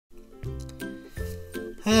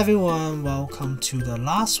Hey everyone, welcome to the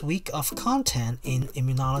last week of content in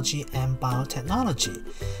immunology and biotechnology.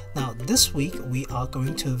 Now this week we are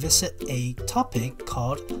going to visit a topic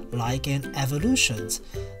called ligand evolutions.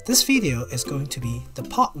 This video is going to be the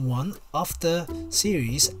part 1 of the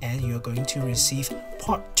series, and you're going to receive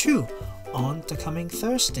part 2 on the coming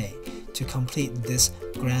Thursday to complete this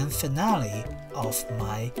grand finale of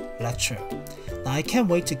my lecture. Now I can't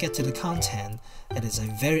wait to get to the content. It is a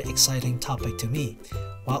very exciting topic to me.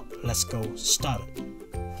 Well, let's go start it.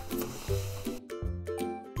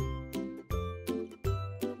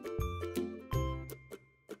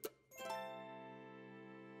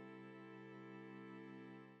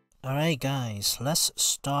 Alright guys, let's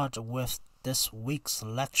start with this week's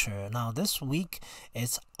lecture. Now this week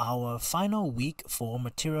is our final week for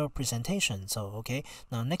material presentation. So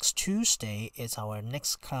now next Tuesday is our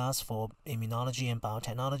next class for immunology and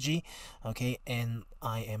biotechnology. And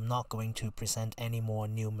I am not going to present any more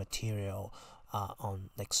new material on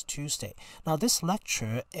next Tuesday. Now this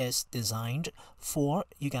lecture is designed for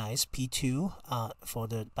you guys P2 for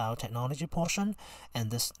the biotechnology portion,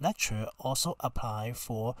 and this lecture also apply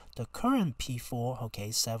for the current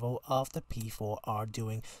P4. Several of the P4 are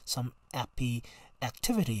doing some epi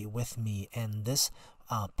activity with me, and this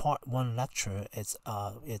part 1 lecture is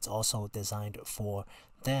it's also designed for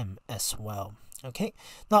them as well.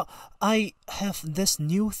 Now I have this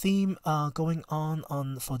new theme going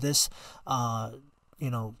on for this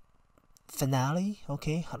finale.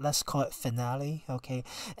 Let's call it finale.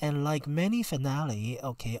 And like many finale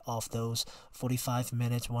of those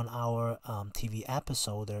 45-minute 1 hour TV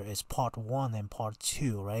episode, there is part 1 and part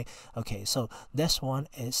 2, right? So this one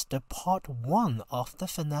is the part 1 of the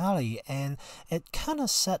finale, and it kind of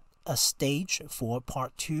set a stage for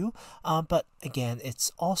part 2, but again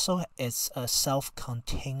it's a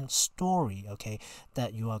self-contained story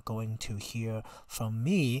that you are going to hear from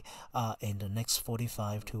me in the next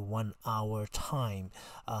 45 to 1 hour time.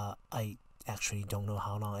 I actually don't know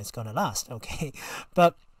how long it's gonna last,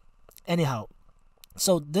 but anyhow,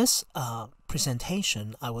 so this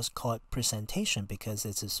presentation, I was called presentation because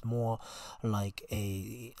it is more like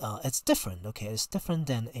a it's different. It's different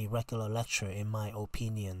than a regular lecture in my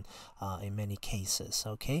opinion, in many cases.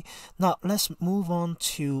 Now let's move on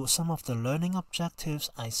to some of the learning objectives.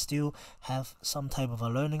 I still have some type of a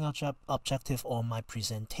learning objective on my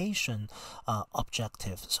presentation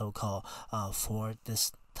objective, so-called, for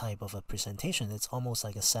this type of a presentation. It's almost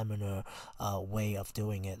like a seminar way of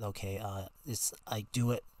doing it. I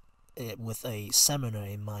do it with a seminar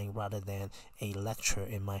in mind rather than a lecture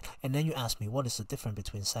in mind. And then you ask me, what is the difference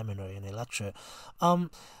between seminar and a lecture?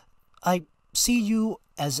 I see you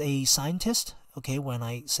as a scientist, when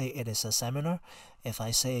I say it is a seminar. If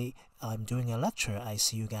I say I'm doing a lecture, I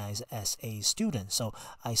see you guys as a student. So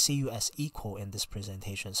I see you as equal in this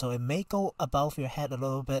presentation. So it may go above your head a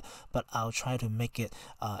little bit, but I'll try to make it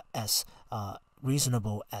as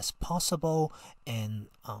reasonable as possible, and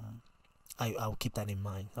I'll keep that in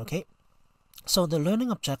mind. So the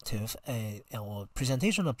learning objective or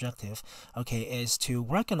presentation objective is to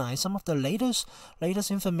recognize some of the latest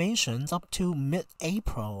information up to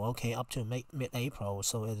mid-April. Up to mid-April.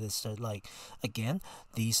 So it is like, again,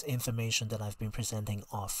 these information that I've been presenting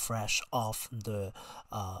are fresh off the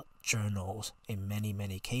journals in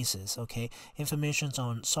many cases. Information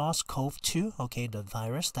on SARS-CoV-2, the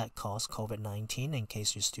virus that caused COVID-19, in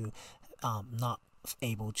case you're still not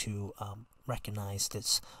able to recognize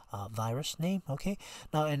this virus name.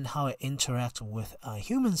 Now, and how it interacts with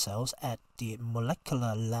human cells at the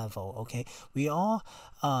molecular level. We all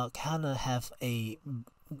kind of have a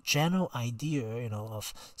general idea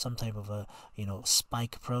of some type of a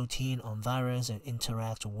spike protein on virus and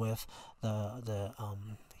interact with the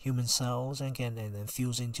human cells and then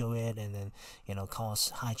fuse into it, and then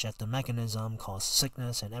hijack the mechanism, cause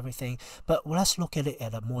sickness and everything. But let's look at it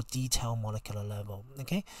at a more detailed molecular level.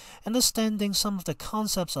 Understanding some of the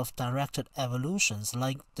concepts of directed evolutions,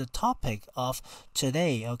 like the topic of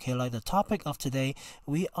today. Like the topic of today,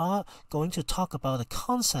 we are going to talk about the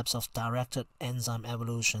concepts of directed enzyme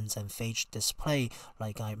evolutions and phage display,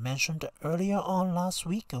 like I mentioned earlier on last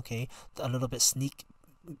week. A little bit sneak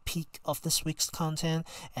peek of this week's content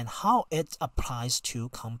and how it applies to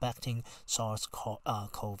combating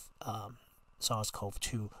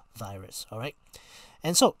SARS-CoV-2 virus.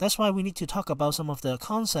 And so that's why we need to talk about some of the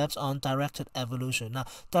concepts on directed evolution. Now,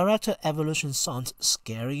 directed evolution sounds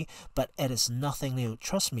scary, but it is nothing new.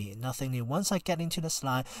 Trust me, nothing new. Once I get into the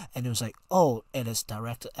slide and it was like, oh, it is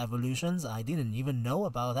directed evolutions, I didn't even know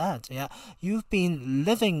about that. You've been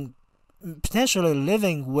potentially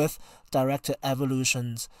living with directed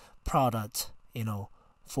evolutions product,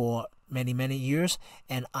 for many years,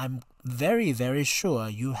 and I'm very sure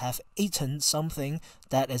you have eaten something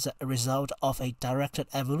that is a result of a directed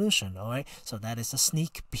evolution. All right, so that is a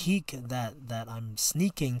sneak peek that I'm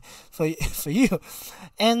sneaking for you.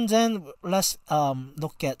 And then let's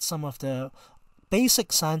look at some of the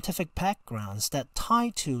basic scientific backgrounds that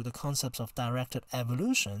tie to the concepts of directed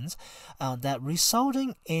evolutions that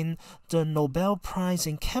resulting in the Nobel Prize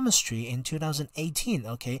in Chemistry in 2018.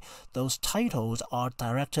 Okay, those titles are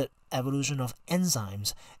directed evolution of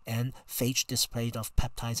enzymes and phage display of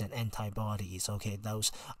peptides and antibodies. Okay,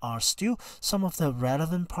 those are still some of the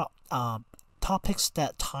relevant topics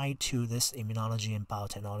that tie to this immunology and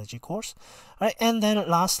biotechnology course, right? And then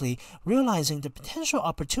lastly, realizing the potential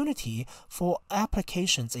opportunity for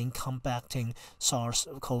applications in combating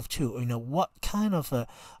SARS-CoV-2. What kind of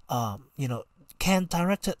can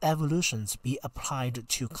directed evolutions be applied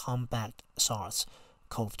to combat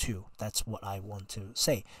SARS-CoV-2? That's what I want to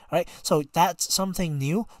say, right? So that's something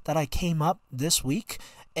new that I came up this week,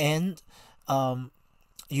 and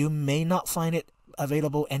you may not find it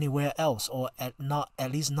available anywhere else, or at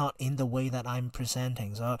least not in the way that I'm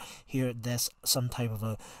presenting. So here there's some type of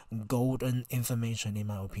a golden information in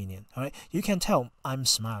my opinion. All right, you can tell I'm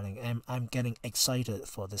smiling and I'm getting excited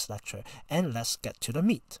for this lecture, and let's get to the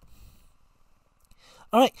meat.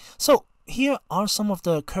 All right, so here are some of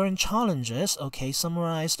the current challenges, okay,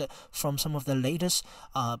 summarized from some of the latest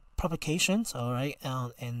publications, all right,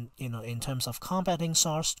 and in terms of combating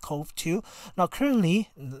SARS-CoV-2. Now, currently,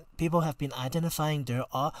 people have been identifying there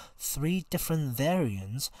are 3 different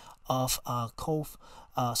variants of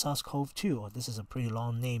SARS-CoV-2. This is a pretty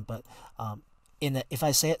long name, but if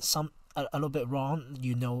I say it a little bit wrong,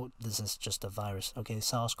 this is just a virus, okay,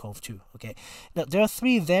 SARS-CoV-2. Okay, now there are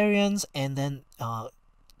 3 variants, and then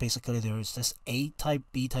basically there is this A type,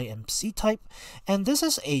 B type, and C type, and this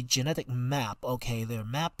is a genetic map. Okay, they're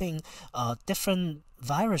mapping different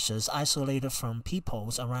viruses isolated from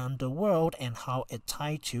peoples around the world and how it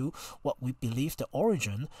tied to what we believe the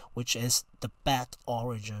origin, which is the bat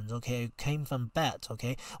origin. Okay, it came from bat.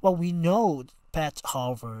 Okay, well, we know bat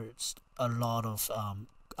harbors a lot of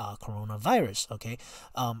coronavirus, okay,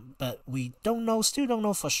 but we still don't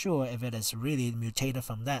know for sure if it is really mutated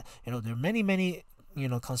from that. There are many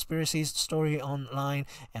conspiracy story online,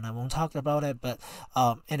 and I won't talk about it, but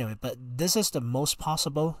anyway, but this is the most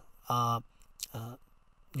possible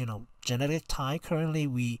genetic tie. Currently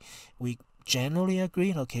we generally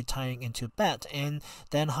agreed, okay, tying into bat, and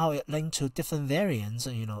then how it linked to different variants,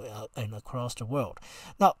 and across the world.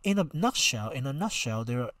 Now, in a nutshell,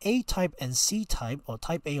 there are A type and C type, or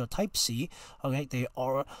type A or type C. Okay, they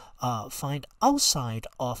are found outside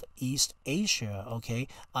of East Asia. Okay,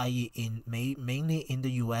 i.e., mainly in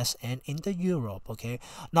the U.S. and in the Europe. Okay,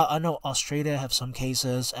 now I know Australia have some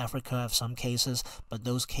cases, Africa have some cases, but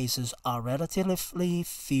those cases are relatively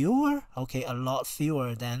fewer. Okay, a lot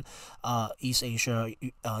fewer than East Asia,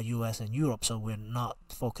 US, and Europe, so we're not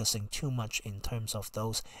focusing too much in terms of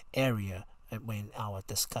those areas in our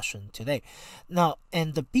discussion today. Now,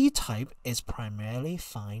 and the B type is primarily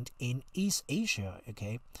found in East Asia.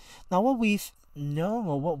 Okay, now what we've known,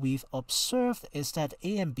 or what we've observed, is that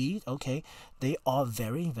A and B, okay, they are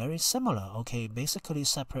very similar. Okay, basically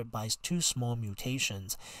separate by 2 small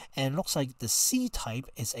mutations, and looks like the C type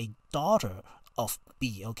is a daughter of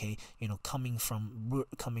B. Okay, coming from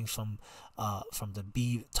the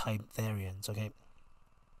B type variants. Okay,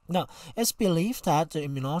 now it's believed that the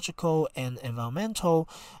immunological and environmental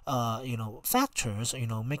factors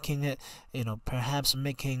making it perhaps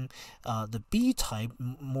making the B type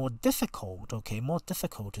more difficult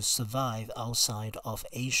to survive outside of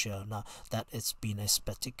Asia. Now that it's been a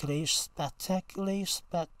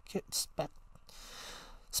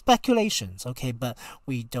speculations, okay, but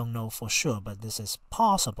we don't know for sure, but this is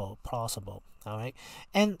plausible. All right,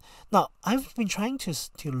 and now I've been trying to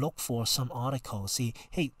look for some articles. See,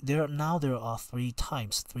 hey, there are 3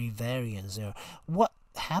 types, 3 variants there. What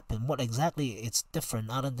happened? What exactly is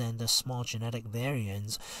different other than the small genetic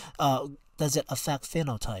variants? Does it affect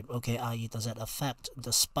phenotype? Okay, i.e., does it affect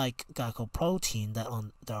the spike glycoprotein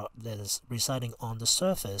that is residing on the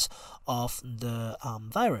surface of the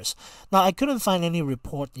virus? Now, I couldn't find any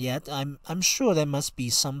report yet. I'm sure there must be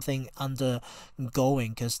something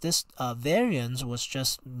undergoing, because this variant was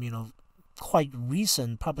just quite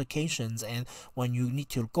recent publications, and when you need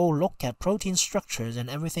to go look at protein structures and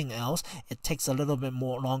everything else, it takes a little bit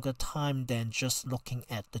more longer time than just looking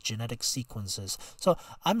at the genetic sequences. So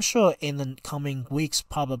I'm sure in the coming weeks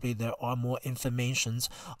probably there are more informations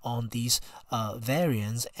on these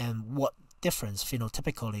variants and what difference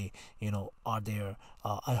phenotypically, are there.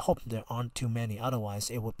 I hope there aren't too many. Otherwise,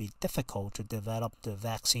 it would be difficult to develop the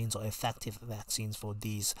vaccines or effective vaccines for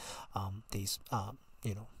these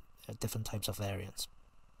different types of variants.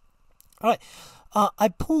 All right. I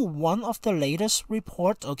pulled one of the latest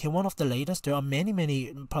report. Okay, one of the latest. There are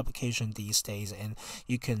many publications these days, and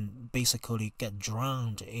you can basically get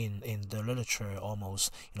drowned in the literature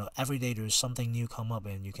almost. Every day there's something new come up,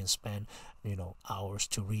 and you can spend hours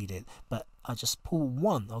to read it. But I just pull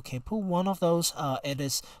one. Okay, pull one of those. It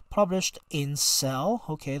is published in Cell.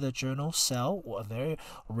 Okay, the journal Cell, a very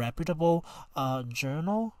reputable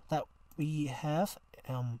journal that we have.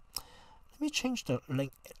 Let me change the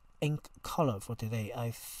link. Ink color for today.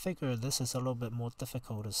 I figure this is a little bit more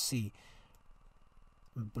difficult to see.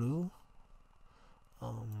 Blue.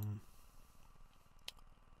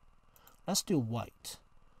 Let's do white.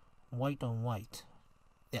 White on white.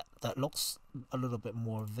 Yeah, that looks a little bit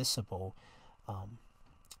more visible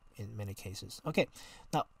in many cases. Okay,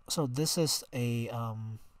 now, so this is a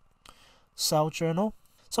Cell journal.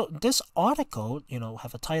 So this article,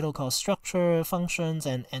 have a title called Structure, Functions,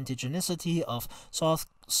 and Antigenicity of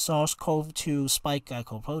SARS-CoV-2 Spike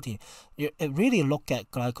Glycoprotein. It really look at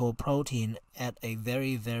glycoprotein at a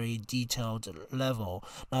very, very detailed level.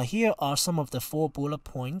 Now here are some of the 4 bullet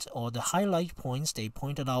points or the highlight points they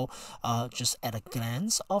pointed out just at a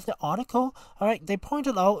glance of the article. All right, they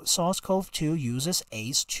pointed out SARS-CoV-2 uses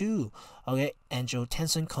ACE2, okay,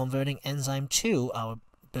 angiotensin converting enzyme 2, our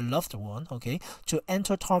beloved one, okay, to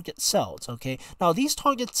enter target cells. Okay, now these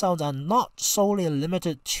target cells are not solely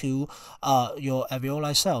limited to your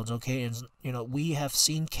alveoli cells. Okay, and we have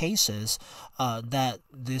seen cases that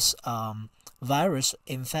this virus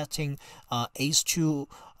infecting ACE2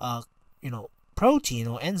 protein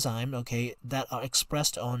or enzyme, okay, that are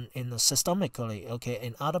expressed systemically, okay,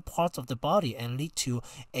 in other parts of the body and lead to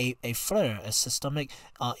a flare, a systemic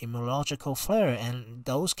immunological flare. And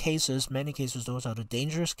those cases, many cases, those are the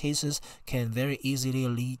dangerous cases, can very easily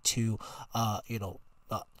lead to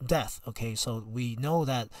death. Okay, so we know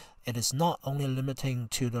that it is not only limiting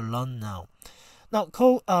to the lung now. Now,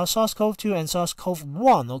 SARS-CoV-2 and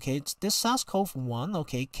SARS-CoV-1, okay, this SARS-CoV-1,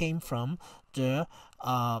 okay, came from the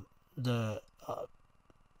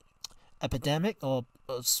epidemic or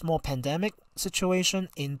small pandemic situation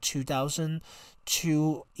in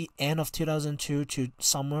 2002, end of 2002 to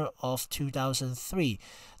summer of 2003.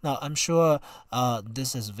 Now, I'm sure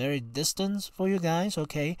this is very distant for you guys,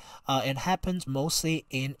 okay? It happens mostly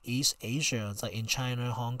in East Asia, like in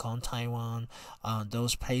China, Hong Kong, Taiwan,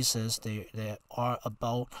 those places. There are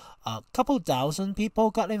about a couple thousand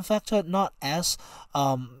people got infected, not as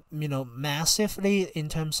massively in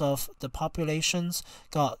terms of the populations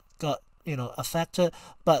got affected,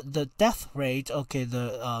 but the death rate, okay,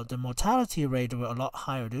 the mortality rate were a lot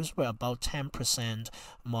higher. Those were about 10%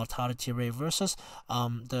 mortality rate versus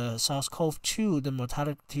the SARS-CoV-2. The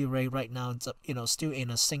mortality rate right now is still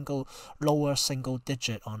in a lower single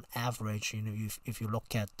digit on average. If you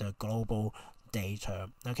look at the global data.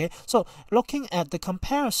 Okay, so looking at the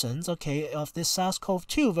comparisons, okay, of this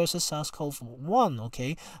SARS-CoV-2 versus SARS-CoV-1,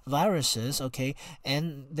 okay, viruses, okay,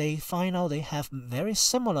 and they find out they have very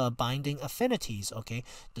similar binding affinities, okay,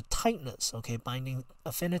 the tightness, okay, binding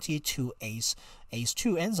affinity to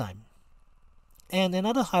ACE2 enzyme. And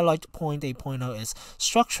another highlight point they point out is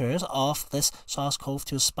structures of this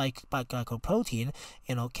SARS-CoV-2 spike glycoprotein,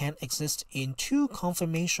 can exist in 2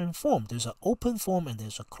 conformation forms. There's an open form and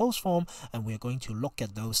there's a closed form, and we're going to look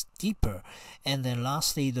at those deeper. And then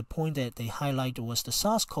lastly, the point that they highlight was the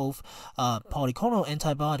SARS-CoV polyclonal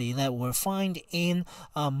antibody that were found in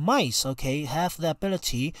mice, okay, have the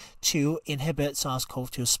ability to inhibit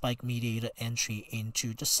SARS-CoV-2 spike-mediated entry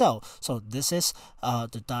into the cell. So this is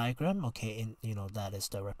the diagram, okay, that is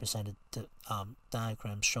the representative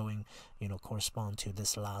diagram showing, correspond to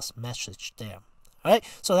this last message there. Alright,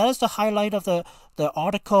 so that is the highlight of the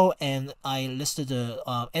article, and I listed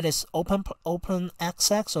it is open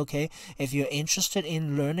access, okay. If you're interested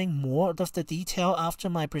in learning more of the detail after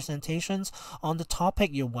my presentations on the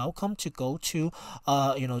topic, you're welcome to go to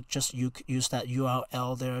just use that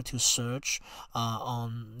URL there to search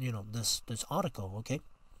on this article, okay,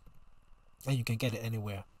 and you can get it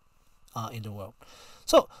anywhere in the world.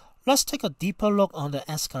 So let's take a deeper look on the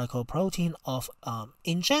S-glycoprotein of,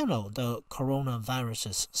 in general, the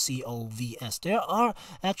coronaviruses, COVS. There are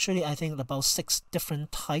actually, I think, about 6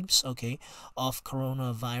 different types, okay, of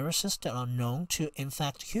coronaviruses that are known to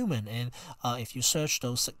infect human. And if you search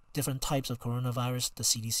those different types of coronavirus, the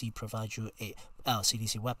CDC provides you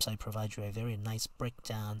CDC website provides you a very nice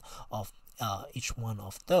breakdown of each one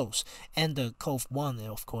of those. And the COV1,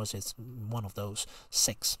 of course, is one of those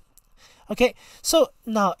 6. Okay, so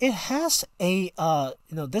now it has a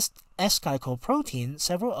this S-glycoprotein.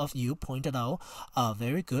 Several of you pointed out,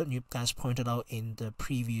 very good. You guys pointed out in the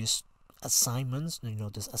previous assignments,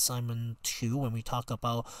 this assignment 2, when we talk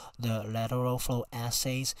about the lateral flow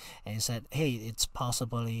assays, and said, hey, it's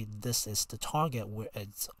possibly this is the target where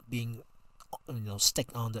it's being stick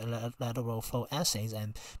on the lateral flow assays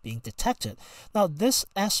and being detected. Now this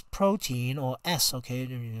S protein, or S, okay,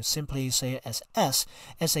 simply say it as S,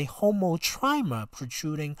 is a homotrimer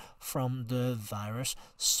protruding from the virus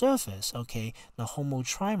surface. Okay, now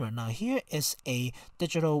homotrimer. Now here is a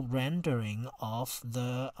digital rendering of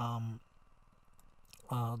the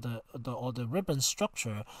ribbon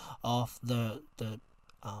structure of the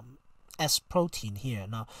S protein here.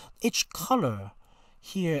 Now each color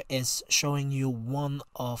here is showing you one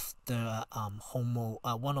of the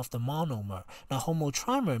monomer. Now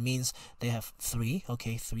homotrimer means they have three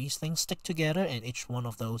things stick together, and each one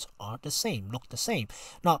of those are the same, look the same.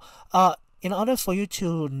 Now in order for you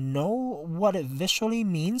to know what it visually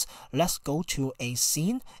means, let's go to a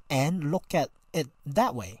scene and look at it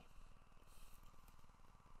that way.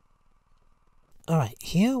 Alright,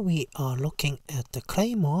 here we are looking at the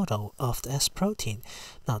clay model of the S protein.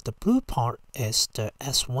 Now the blue part is the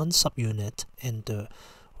S1 subunit, and the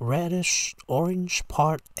reddish orange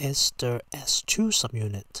part is the S2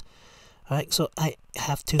 subunit. Alright, so I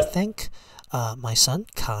have to thank my son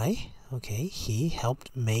Kai. Okay, he helped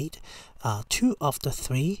made 2 of the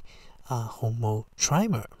 3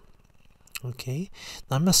 homotrimer. Okay,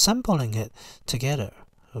 now I'm assembling it together.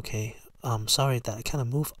 Okay, sorry that I kind of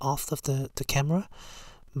moved off of the camera,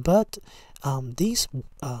 but these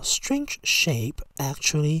strange shape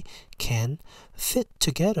actually can fit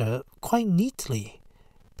together quite neatly.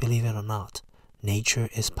 Believe it or not, nature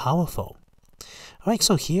is powerful. Alright,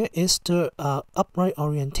 so here is the upright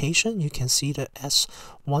orientation. You can see the S1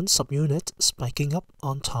 subunit spiking up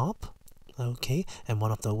on top. Okay, and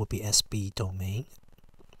one of those would be SB domain,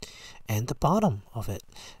 and the bottom of it,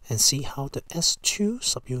 and see how the S2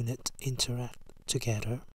 subunit interact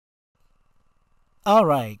together.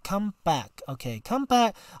 Alright, come back. Okay, come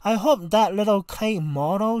back. I hope that little clay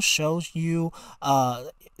model shows you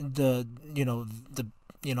the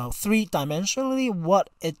three-dimensionally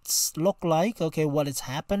what it's look like, okay, what is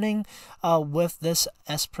happening with this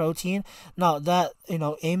S protein. Now that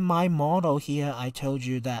in my model here, I told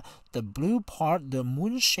you that the blue part, the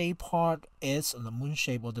moon-shaped part, is the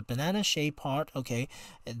moon-shape or the banana-shaped part, okay,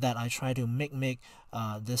 that I try to make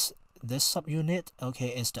this subunit, okay,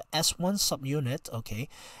 is the S1 subunit, okay,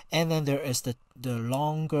 and then there is the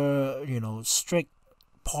longer strict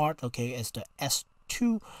part, okay, is the S2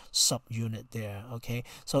 subunit there. Okay,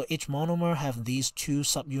 so each monomer have these 2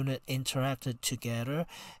 subunit interacted together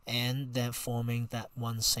and then forming that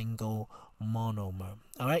one single monomer.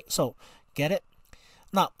 All right, so get it.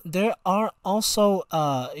 Now there are also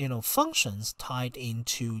functions tied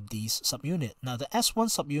into these subunits. Now the S1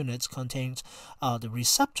 subunits contains the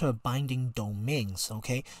receptor binding domains.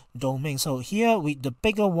 Okay, domain. So here the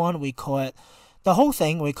bigger one, we call it, the whole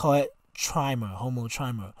thing we call it trimer,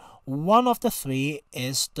 homotrimer. One of the 3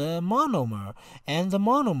 is the monomer, and the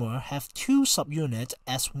monomer have 2 subunits,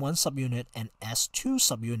 S1 subunit and S2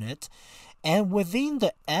 subunit, and within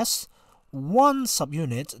the S1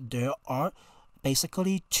 subunit there are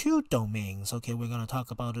basically 2 domains. Okay, we're going to talk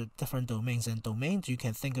about the different domains, and domains, you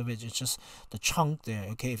can think of it as just the chunk there.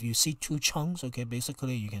 Okay, if you see 2 chunks, okay,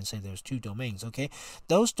 basically you can say there's 2 domains. Okay,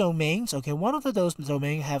 those domains, okay, one of those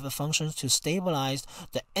domains have a functions to stabilize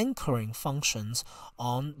the anchoring functions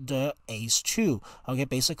on the ACE2. Okay,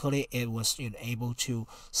 basically it was able to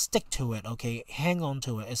stick to it, okay, hang on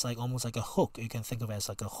to it. It's like almost like a hook. You can think of it as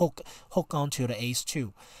like a hook onto the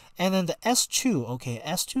ACE2. And then the S2, okay,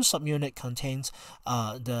 S2 subunit contains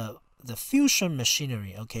the fusion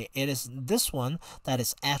machinery. Okay, it is this one that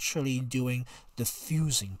is actually doing the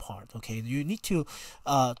fusing part. Okay, you need to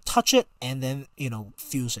touch it and then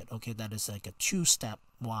fuse it. Okay, that is like a two-step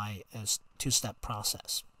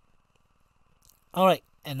process. All right,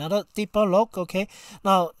 another deeper look. Okay,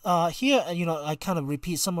 now here I kind of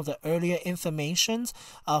repeat some of the earlier informations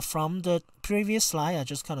from the previous slide. I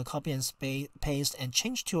just kind of copy and paste and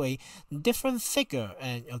change to a different figure,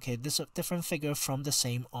 and okay, this is a different figure from the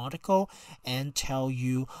same article, and tell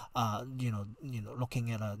you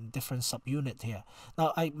looking at a different subunit here.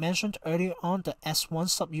 Now I mentioned earlier on the S1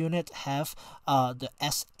 subunit have the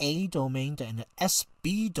SA domain and the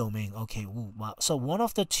SB domain. Okay, wow. So one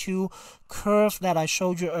of the 2 curve that I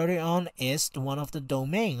showed you earlier on is one of the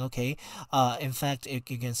domain. Okay, in fact, you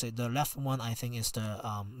can say the left one I think is the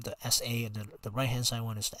SA, the right hand side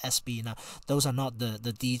one is the SB. Now those are not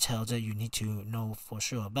the details that you need to know for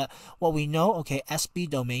sure, but what we know, okay, SB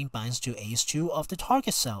domain binds to ACE2 of the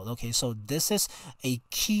target cell. Okay, so this is a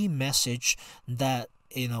key message that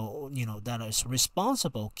that is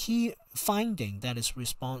responsible, key finding that is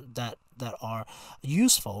that are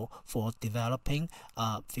useful for developing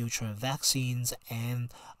future vaccines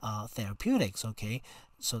and therapeutics. Okay,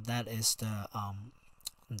 so that is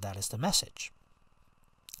the message.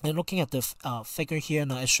 And looking at the figure here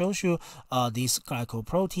now, it shows you these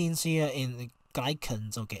glycoproteins here in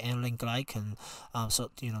glycans, okay, aniline glycan, so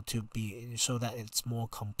so that it's more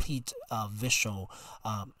complete visual.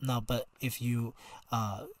 Now, but if you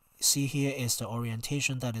see here is the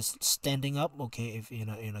orientation that is standing up, okay, if in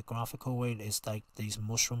a graphical way, it's like these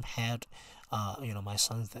mushroom head. My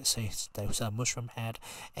son says there's a mushroom head,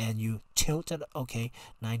 and you tilt it, okay,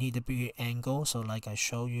 90-degree angle. So like I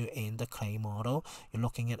show you in the clay model, you're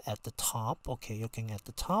looking at the top, okay,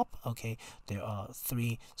 okay, there are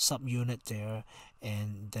 3 subunit there,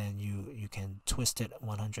 and then you can twist it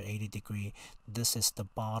 180-degree. This is the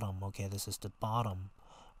bottom, okay, this is the bottom.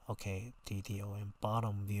 Okay, DDOM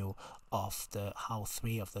bottom view of how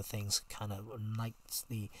 3 of the things kind of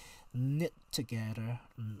nicely knit together,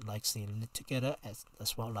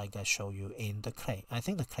 as well, like I show you in the clay. I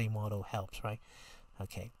think the clay model helps, right?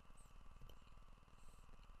 Okay.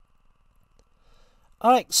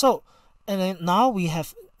 All right. So, and then now we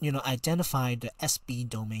have identified the SB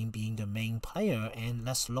domain being the main player, and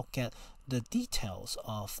let's look at the details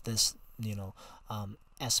of this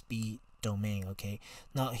SB domain. Okay,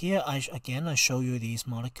 now here I show you these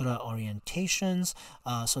molecular orientations,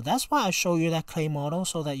 so that's why I show you that clay model,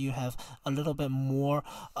 so that you have a little bit more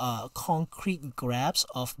concrete grasp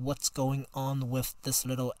of what's going on with this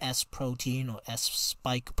little S protein or S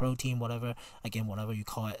spike protein, whatever you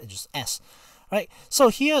call it, just S. Right, so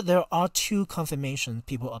here there are 2 conformations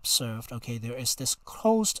people observed. Okay, there is this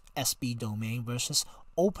closed SB domain versus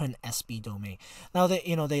open SB domain. Now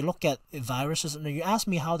they look at viruses, and you ask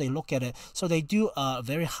me how they look at it. So they do a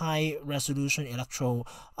very high resolution electron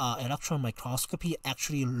microscopy,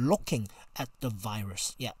 actually looking at the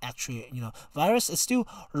virus. Yeah, actually, virus is still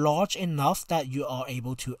large enough that you are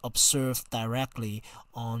able to observe directly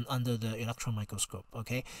under the electron microscope.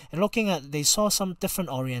 Okay, and looking at, they saw some different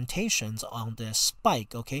orientations on the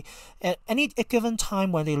spike. Okay, at any given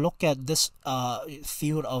time when they look at this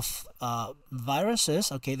field of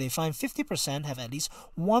viruses, okay, they find 50% have at least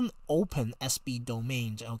 1 open SB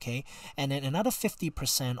domain, okay, and then another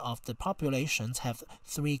 50% of the populations have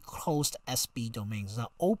 3 closed SB domains. Now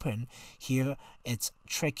open here, it's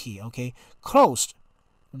tricky. Okay, closed,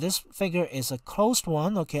 this figure is a closed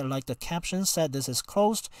one, okay, like the caption said, this is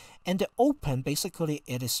closed, and the open, basically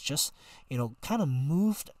it is just kind of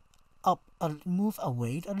moved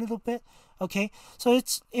away a little bit. Okay, so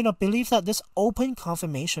it's believed that this open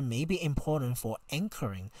conformation may be important for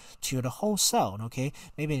anchoring to the whole cell. Okay,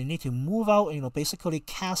 maybe they need to move out, basically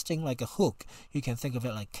casting like a hook. You can think of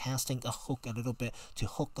it like casting a hook a little bit to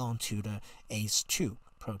hook onto the ACE2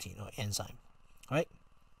 protein or enzyme. All right.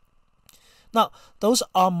 Now, those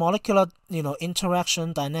are molecular,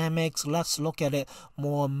 interaction dynamics. Let's look at it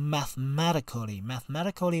more mathematically.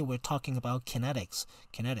 Mathematically, we're talking about kinetics.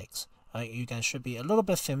 You guys should be a little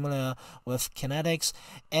bit familiar with kinetics.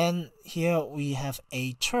 And here we have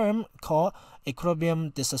a term called equilibrium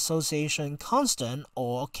dissociation constant,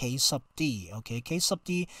 or K sub D. Okay, K sub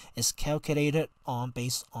D is calculated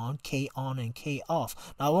based on K on and K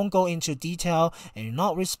off. Now I won't go into detail, and you're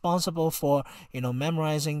not responsible for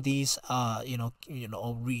memorizing these or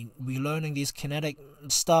relearning these kinetic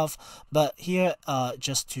stuff. But here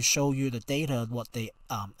just to show you the data, what they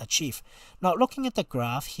achieve. Now looking at the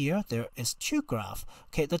graph here, there is 2 graphs.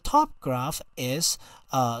 Okay, the top graph is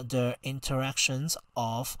the interactions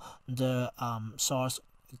of the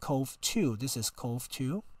SARS-CoV-2. This is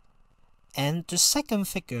CoV-2. And the second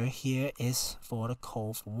figure here is for the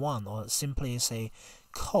CoV-1, or simply say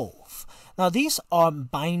CoV. Now these are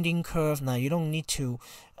binding curve. Now you don't need to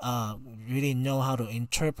really know how to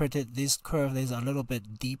interpret it. This curve is a little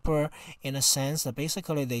bit deeper in a sense that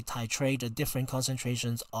basically they titrate the different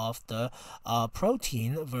concentrations of the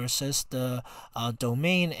protein versus the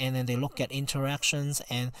domain, and then they look at interactions,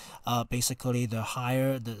 and basically the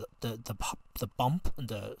higher the bump,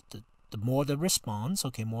 the more the response,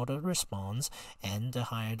 okay, and the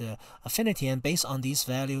higher the affinity. And based on these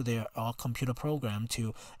values, there are computer programs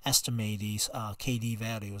to estimate these KD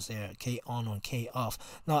values there, K on and K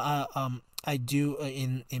off. Now, I do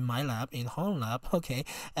in my lab, in home lab, okay,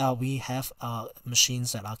 we have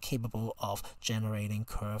machines that are capable of generating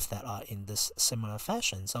curves that are in this similar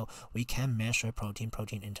fashion. So we can measure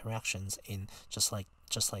protein-protein interactions in just like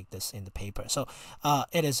this in the paper. So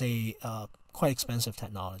it is a quite expensive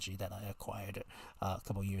technology that I acquired a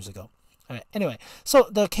couple years ago. Alright, anyway, so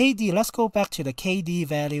the KD, let's go back to the KD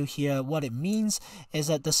value here. What it means is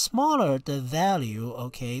that the smaller the value,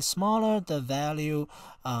 okay, smaller the value,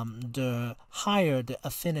 the higher the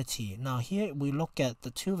affinity. Now here we look at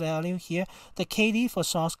the two value here. The KD for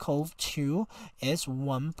SARS-CoV-2 is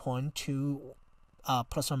 1.2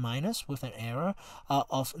 plus or minus with an error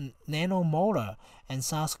of nanomolar, and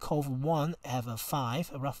SARS-CoV-1 have a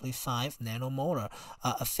roughly 5 nanomolar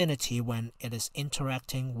affinity when it is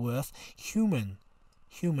interacting with human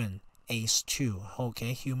ACE2.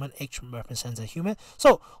 Okay, human H represents a human.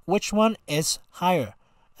 So which one is higher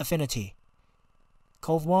affinity?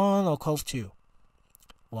 CoV-1 or CoV-2?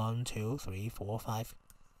 1, 2, 3, 4, 5.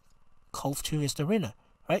 CoV-2 is the winner.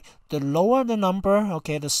 Right? The lower the number,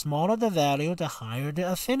 okay, the smaller the value, the higher the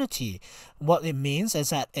affinity. What it means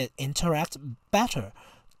is that it interacts better,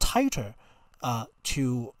 tighter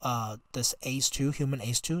to this ACE2, human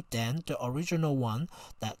ACE2, than the original one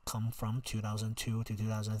that come from 2002 to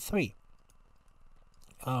 2003.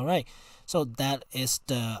 All right, so that is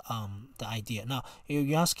the idea. Now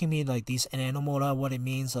you're asking me like these nanomolar, what it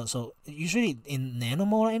means. So usually in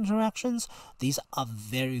nanomolar interactions, these are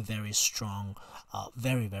very strong,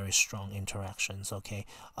 very strong interactions. Okay,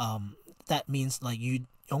 that means like you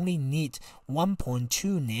only need 1.2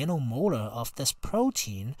 nanomolar of this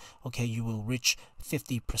protein. Okay, you will reach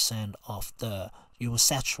 50% of the. You will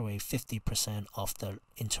saturate 50% of the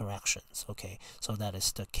interactions. Okay, so that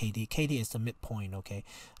is the KD. KD is the midpoint. Okay,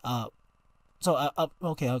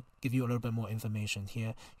 okay, I'll give you a little bit more information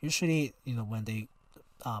here. Usually, when they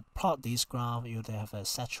plot these graphs, they have a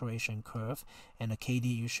saturation curve, and the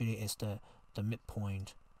KD usually is the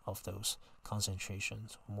midpoint of those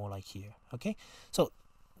concentrations, more like here. Okay, so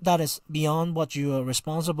that is beyond what you are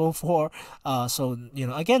responsible for. So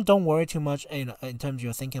again, don't worry too much in terms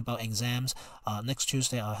you're thinking about exams. Next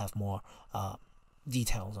Tuesday I'll have more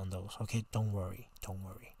details on those. Okay, don't worry,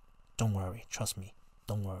 trust me,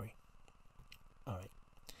 don't worry.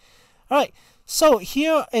 All right, so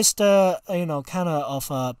here is the kind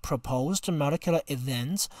of proposed molecular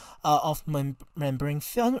events of membrane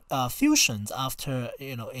fusions after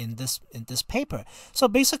in this paper. So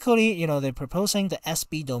basically, they're proposing the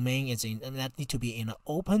SB domain is that need to be in an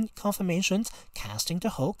open conformations, casting the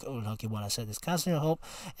hook. Like what I said is casting the hook,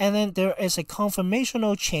 and then there is a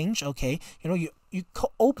conformational change. Okay, you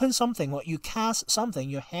open something or you cast something,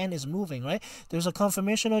 your hand is moving, right? There's a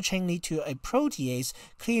conformational chain lead to a protease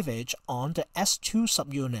cleavage on the S2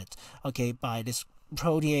 subunit, okay, by this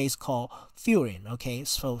protease called furin. Okay,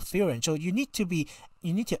 so furin. So you need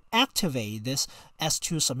to activate this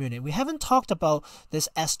S2 subunit. We haven't talked about this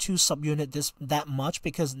S2 subunit that much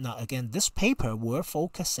because now again this paper we're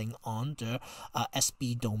focusing on the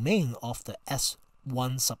SB domain of the S1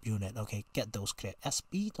 subunit. Okay, get those clear.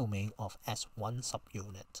 SB domain of S1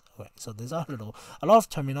 subunit. Okay, so there's a lot of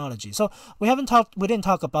terminology. So we didn't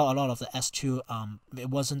talk about a lot of the S2. It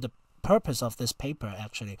wasn't the purpose of this paper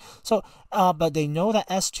actually. So but they know that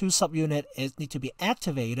S2 subunit need to be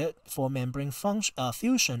activated for membrane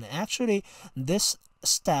fusion. Actually, this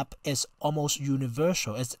step is almost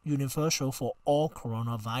universal. It's universal for all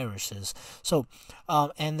coronaviruses. So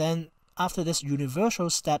and then after this universal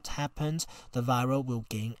step happens, the viral will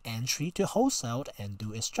gain entry to host cell and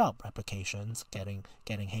do its job, replications, getting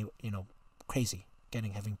crazy,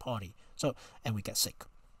 having party. So and we get sick.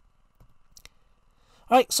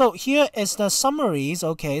 Alright, so here is the summaries,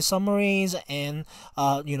 okay, and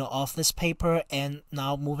of this paper, and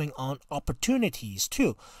now moving on opportunities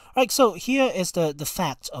too. Alright, so here is the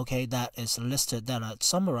facts, okay, that is listed, that are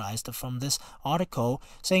summarized from this article,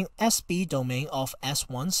 saying SB domain of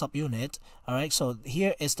S1 subunit. Alright, so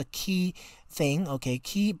here is the key thing, okay,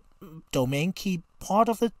 key domain, key part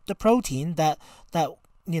of the protein that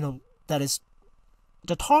is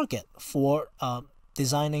the target for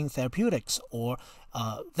designing therapeutics or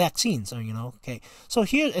vaccines, okay. So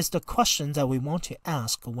here is the question that we want to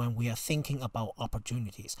ask when we are thinking about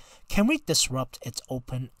opportunities. Can we disrupt its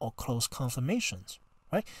open or closed conformations?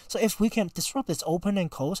 Right? So if we can disrupt its open and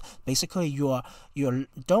closed, basically you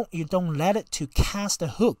don't let it to cast the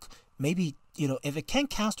hook. Maybe if it can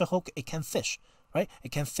cast the hook, it can fish, right?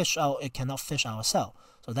 It can fish out. It cannot fish our cell.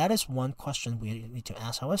 So that is one question we need to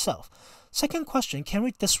ask ourselves. Second question: can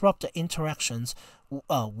we disrupt the interactions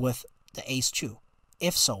with the ACE2?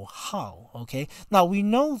 if so, how? Okay. Now we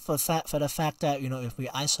know for the fact that if we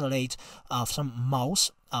isolate some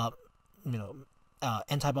mouse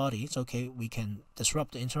antibodies, okay, we can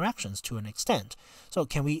disrupt the interactions to an extent. So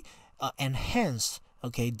can we enhance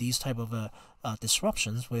these type of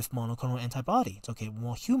disruptions with monoclonal antibodies? Okay,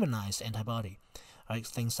 more humanized antibody. Right,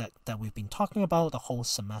 things that we've been talking about the whole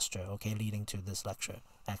semester, okay, leading to this lecture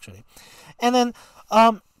actually. And then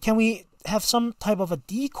can we have some type of a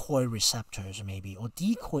decoy receptors maybe, or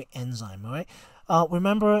decoy enzyme, right?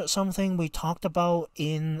 Remember something we talked about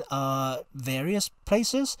in various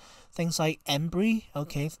places, things like embry,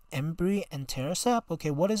 okay, embry and Teracept.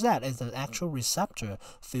 Okay, what is that? It's the actual receptor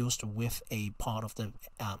fused with a part of the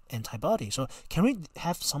antibody. So can we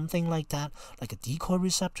have something like that, like a decoy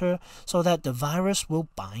receptor, so that the virus will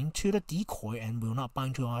bind to the decoy and will not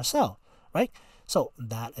bind to our cell, right? So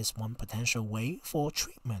that is one potential way for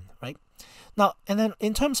treatment, right? Now, and then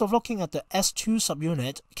in terms of looking at the S2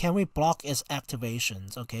 subunit, can we block its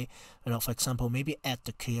activations? Okay, for example, maybe at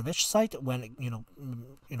the cleavage site when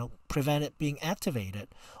prevent it being activated,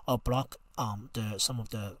 or block some of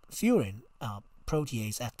the furin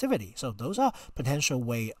protease activity. So those are potential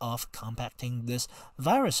way of combating these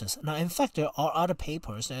viruses. Now, in fact, there are other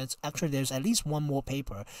papers. There's at least one more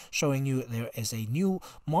paper showing you there is a new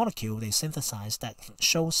molecule they synthesized that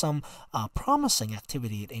shows some promising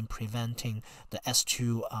activity in preventing the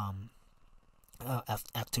S2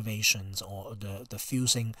 activations or the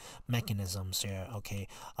fusing mechanisms there. Okay,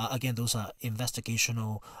 again, those are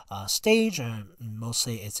investigational stage, and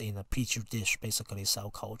mostly it's in a petri dish, basically cell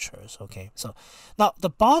cultures. Okay, so now the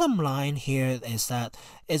bottom line here is that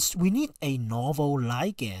we need a novel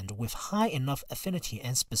ligand with high enough affinity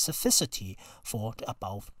and specificity for the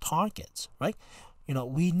above targets, right?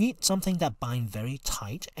 We need something that binds very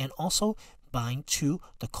tight and also bind to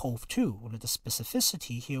the COV2. The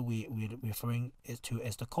specificity here we're referring to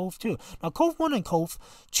as the COV2. Now, COV1 and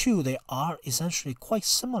COV2, they are essentially quite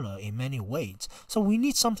similar in many ways. So we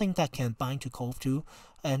need something that can bind to COV2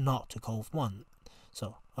 and not to COV1.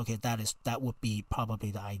 So, okay, that would be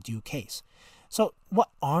probably the ideal case. So what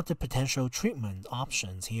are the potential treatment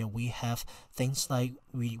options here? We have things like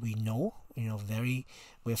we're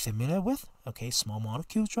familiar with, okay, small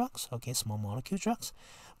molecule drugs, okay, small molecule drugs.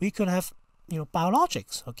 We could have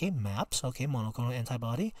biologics, okay, MAPs, okay, monoclonal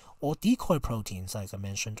antibody, or decoy proteins, like I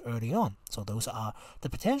mentioned early on. So those are the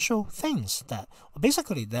potential things that,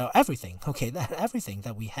 basically, they're everything, okay, everything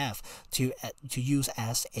that we have to use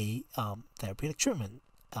as a therapeutic treatment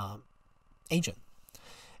agent.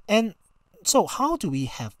 And so how do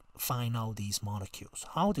we find out these molecules?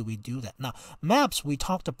 How do we do that? Now, MAPs we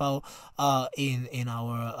talked about in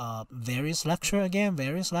our various lecture, in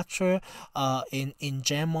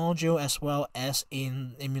GEM module, as well as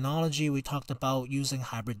in immunology. We talked about using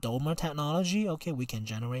hybridomer technology. Okay, we can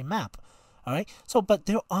generate MAP. All right. So, but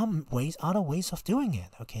there are other ways of doing it.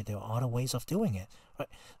 Okay, there are other ways of doing it. Right.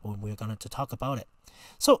 We're going to talk about it.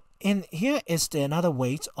 So in here is another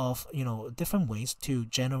ways of different ways to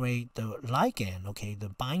generate the ligand. Okay, the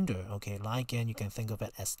binder. Okay, ligand, you can think of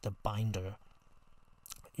it as the binder.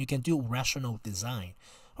 You can do rational design.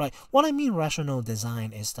 Right. What I mean rational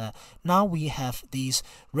design is that now we have these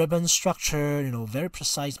ribbon structure, very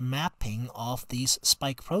precise mapping of these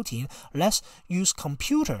spike protein. Let's use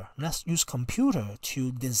computer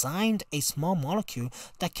to design a small molecule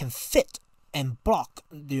that can fit and block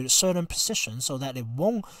the certain position so that it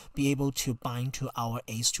won't be able to bind to our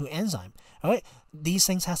ACE2 enzyme. All right, these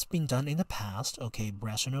things has been done in the past. Okay,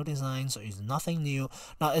 rational design, so it's nothing new.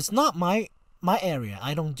 Now, it's not my area.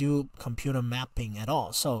 I don't do computer mapping at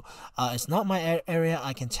all, so it's not my area.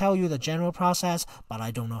 I can tell you the general process, but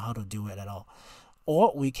I don't know how to do it at all.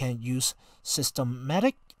 Or we can use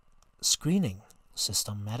systematic screening.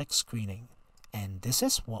 And this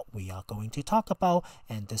is what we are going to talk about,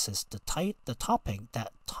 and this is the topic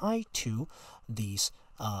that tied to these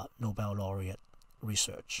Nobel laureate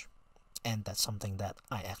research, and that's something that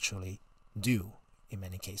I actually do in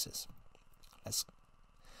many cases.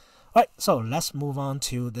 Alright, so let's move on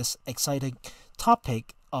to this exciting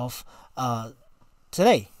topic of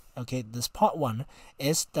today. Okay, this part 1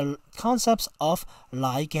 is the concepts of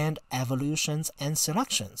ligand evolutions and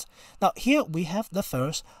selections. Now here we have the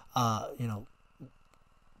first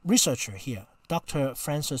researcher here, Dr.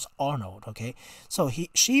 Frances Arnold. Okay, so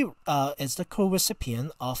she is the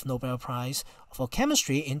co-recipient of Nobel Prize for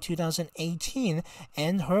Chemistry in 2018,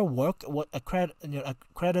 and her work,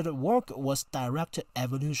 accredited work, was directed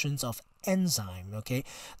evolutions of enzyme. Okay,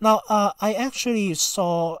 now I actually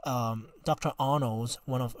saw Dr. Arnold's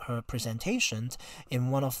one of her presentations in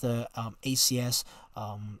one of the ACS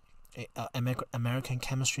American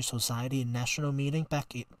Chemistry Society national meeting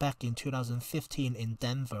back in 2015 in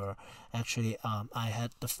Denver. Actually, I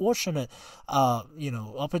had the fortunate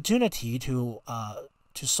opportunity to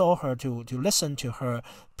saw her, to listen to her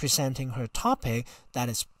presenting her topic. That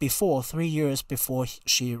is before 3 years before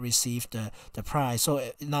she received the prize. So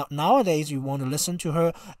nowadays you want to listen to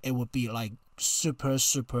her, it would be like super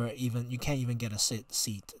even, you can't even get a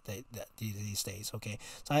seat these days. Okay,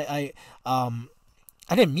 so I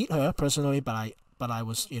didn't meet her personally, but I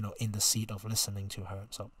was in the seat of listening to her.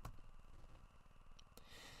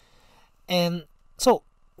 So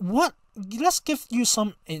what, let's give you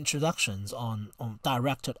some introductions on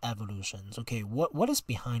directed evolutions. Okay, what is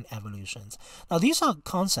behind evolutions? Now these are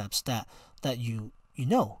concepts that you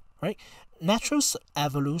know, right? Natural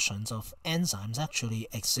evolutions of enzymes actually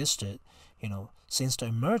existed, since the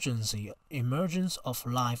emergence of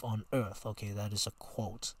life on Earth. Okay, that is a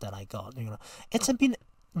quote that I got. It's been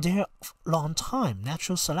there a long time.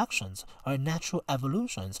 Natural selections or natural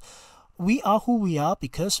evolutions. We are who we are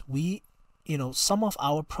because some of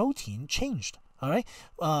our protein changed. All right,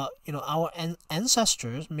 our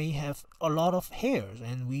ancestors may have a lot of hairs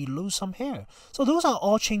and we lose some hair. So those are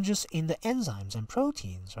all changes in the enzymes and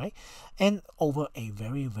proteins, right? And over a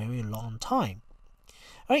very, very long time.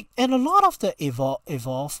 Right, and a lot of the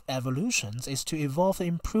evolve evolutions is to evolve to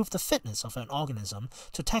improve the fitness of an organism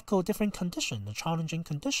to tackle different conditions, the challenging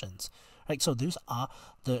conditions. Right, so those are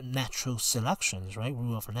the natural selections, right?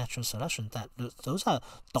 Rule of natural selection. Those are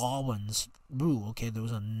Darwin's rule. Okay,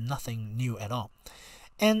 those are nothing new at all.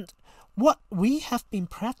 And what we have been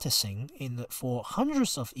practicing for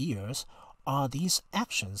hundreds of years are these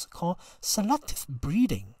actions called selective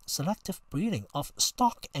breeding of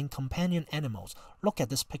stock and companion animals. Look at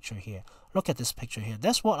this picture here.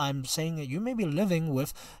 That's what I'm saying. You may be living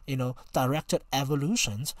with, directed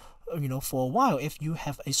evolutions, for a while if you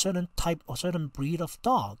have a certain type or certain breed of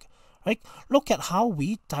dog. Right? Look at how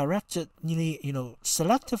we selectively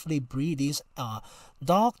breed these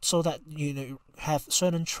dogs so that have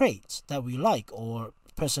certain traits that we like or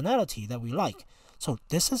personality that we like. So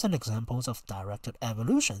this is an example of directed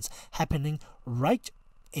evolutions happening right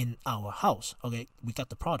in our house. Okay, we got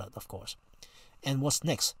the product, of course. And what's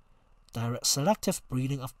next? Direct selective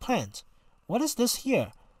breeding of plants. What is this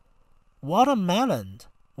here? Watermelon.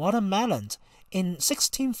 In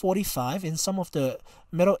 1645, in some of the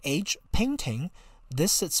Middle Age painting,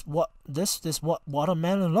 this is what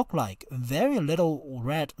watermelon looked like. Very little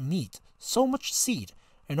red meat, so much seed.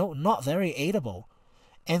 Not very edible.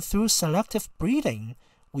 And through selective breeding,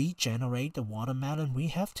 we generate the watermelon we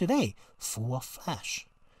have today, full of flesh.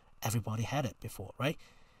 Everybody had it before, right?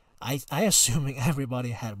 I assuming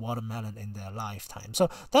everybody had watermelon in their lifetime. So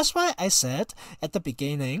that's why I said at the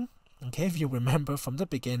beginning, okay, if you remember from the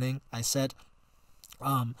beginning, I said,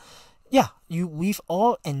 we've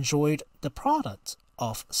all enjoyed the product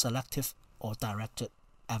of selective or directed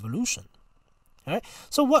evolution. All right.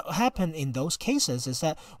 So what happened in those cases is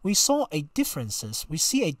that we see a differences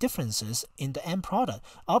in the end product.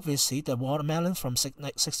 Obviously, the watermelon from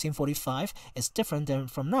 1645 is different than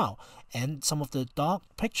from now, and some of the dog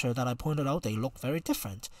picture that I pointed out, they look very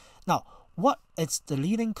different. Now, what is the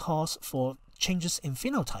leading cause for changes in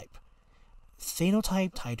phenotype?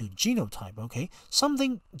 Phenotype tied to genotype. Okay,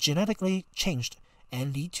 something genetically changed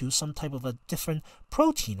and lead to some type of a different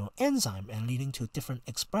protein or enzyme and leading to different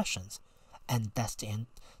expressions. And that's the end.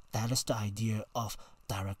 That is the idea of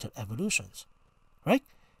directed evolutions, right?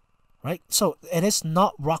 So it is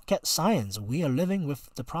not rocket science. We are living with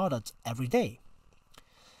the product every day.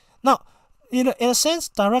 Now, in a sense,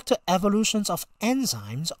 directed evolutions of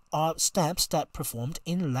enzymes are steps that performed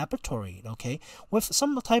in laboratory, okay, with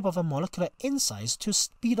some type of a molecular insights to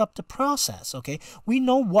speed up the process, okay. We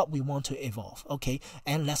know what we want to evolve, okay,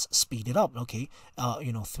 and let's speed it up, okay,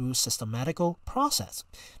 through systematical process.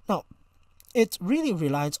 Now, it really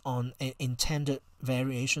relies on intended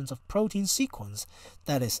variations of protein sequence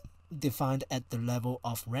that is defined at the level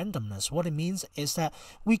of randomness. What it means is that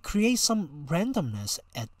we create some randomness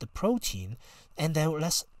at the protein, and then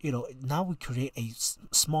now we create a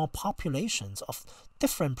small populations of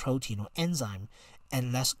different protein or enzyme,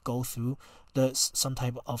 and let's go through some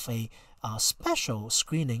type of a special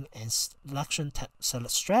screening and selection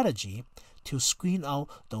strategy to screen out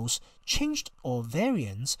those changed or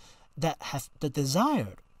variants that have the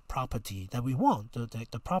desired property that we want,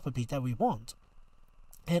 the property that we want.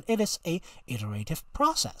 And it is a iterative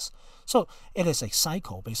process. So it is a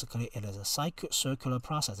cycle. Basically, it is a circular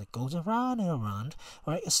process. It goes around and around.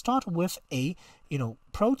 Right? It starts with a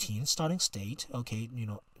protein starting state. Okay,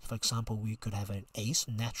 For example, we could have an ACE,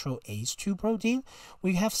 natural ACE2 protein.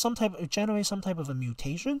 We have generate some type of a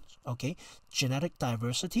mutation, okay, genetic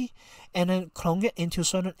diversity, and then clone it into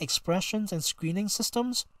certain expressions and screening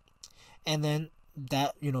systems, and then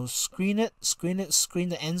that, screen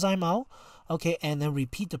the enzyme out, okay, and then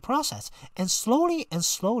repeat the process. And slowly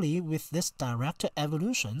with this directed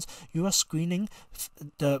evolutions, you are screening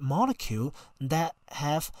the molecule that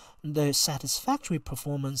have the satisfactory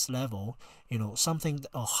performance level, something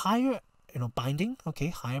or higher, binding, okay,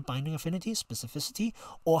 higher binding affinity, specificity,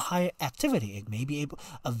 or higher activity. It may be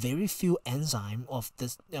a very few enzyme of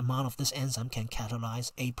this amount of this enzyme can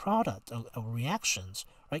catalyze a product or reactions,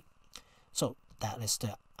 right? So that is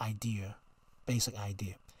the basic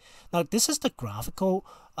idea. Now this is the graphical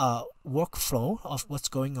workflow of what's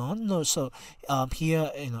going on.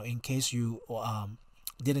 Here, in case you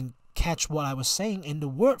didn't catch what I was saying in the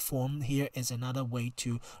word form, here is another way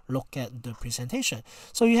to look at the presentation.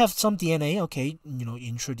 So you have some DNA, okay,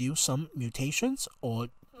 introduce some mutations or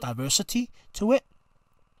diversity to it,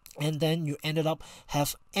 and then you ended up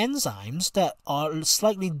have enzymes that are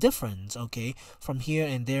slightly different, okay, from here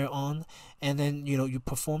and there on, and then you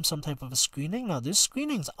perform some type of a screening. Now these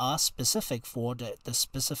screenings are specific for the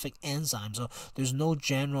specific enzyme, so there's no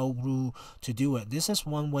general rule to do it. This is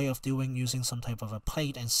one way of doing, using some type of a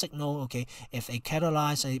plate and signal, okay. If it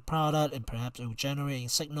catalyze a product and perhaps it will generate a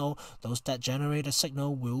signal, those that generate a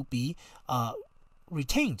signal will be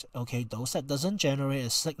retained, okay. Those that doesn't generate a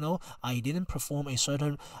signal, I didn't perform a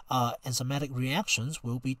certain enzymatic reactions,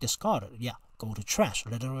 will be discarded. Yeah, go to trash,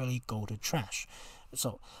 literally go to trash.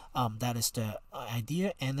 So that is the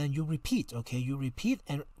idea. And then you repeat, okay,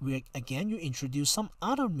 and again you introduce some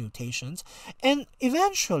other mutations, and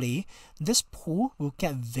eventually this pool will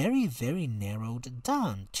get very, very narrowed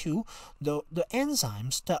down to the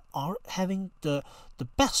enzymes that are having the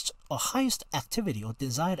best or highest activity or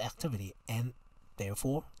desired activity, and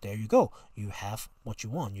therefore, there you go. You have what you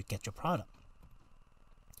want. You get your product.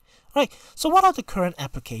 Right. So what are the current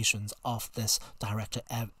applications of this directed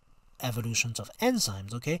evolutions of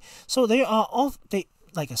enzymes? Okay. So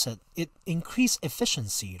like I said, it increase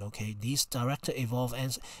efficiency. Okay. These directed evolve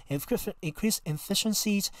and increase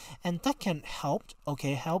efficiencies, and that can help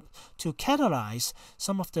to catalyze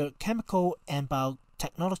some of the chemical and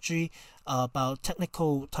biotechnology,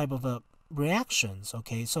 biotechnical type of reactions.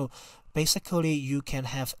 Okay. So basically, you can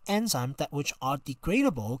have enzymes that which are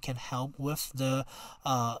degradable, can help with the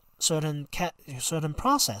certain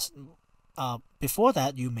process. Before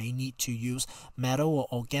that, you may need to use metal or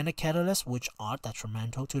organic catalysts, which are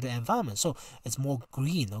detrimental to the environment. So it's more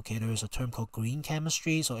green. Okay, there is a term called green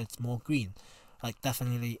chemistry, so it's more green. Like,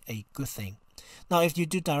 definitely a good thing. Now, if you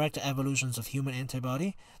do direct evolutions of human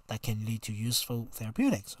antibody, that can lead to useful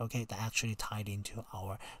therapeutics. Okay, that actually tied into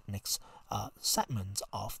our next segments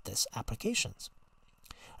of this applications.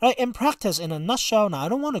 Right, in practice, in a nutshell, now I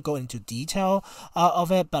don't want to go into detail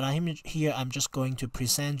of it, but I'm just going to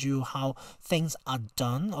present you how things are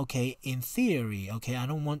done, okay, in theory, okay. I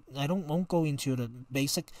won't go into the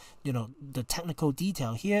basic, the technical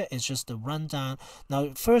detail here. It's just the rundown. Now,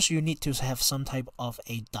 first you need to have some type of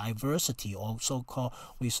a diversity, or so-called,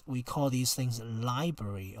 we call these things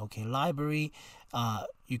library, okay. Library,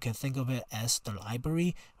 you can think of it as the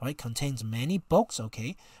library, right, contains many books,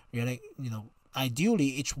 okay, really, ideally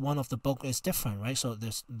each one of the book is different, right? So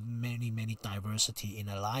there's many diversity in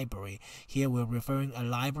a library. Here we're referring a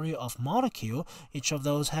library of molecule. Each of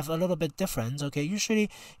those have a little bit different, okay. Usually,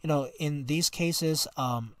 in these cases,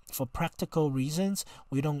 for practical reasons,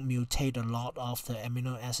 we don't mutate a lot of the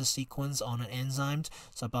amino acid sequence on an enzyme.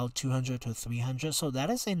 It's about 200 to 300, so that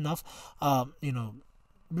is enough,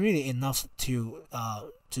 really enough to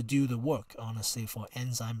do the work, honestly, for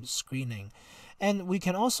enzyme screening. And we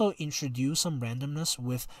can also introduce some randomness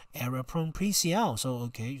with error-prone PCR. So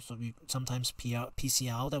sometimes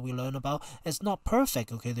PCR that we learn about is not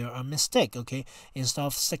perfect. Okay, there are mistakes. Okay, instead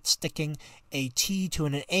of sticking a T to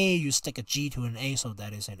an A, you stick a G to an A. So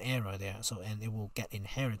that is an error there. And it will get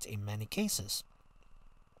inherited in many cases.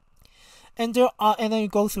 And then you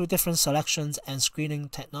go through different selections and screening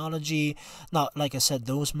technology. Now, like I said,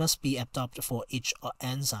 those must be adopted for each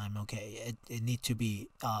enzyme. Okay, it need to be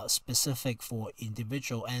specific for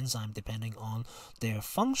individual enzyme depending on their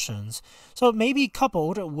functions. So it may be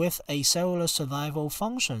coupled with a cellular survival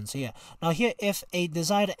functions here. Now here, if a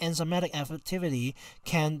desired enzymatic activity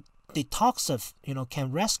can detoxify,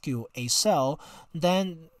 can rescue a cell,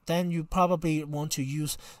 then you probably want to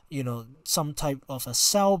use, some type of a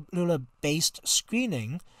cellular-based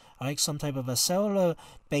screening, right? Some type of a cellular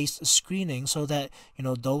based screening, so that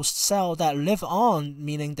those cells that live on,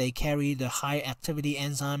 meaning they carry the high activity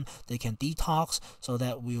enzyme, they can detox, so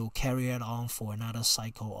that we'll carry it on for another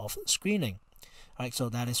cycle of screening. Right, so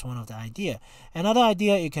that is one of the idea. Another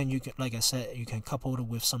idea, you can like I said, you can couple it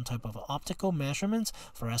with some type of optical measurements,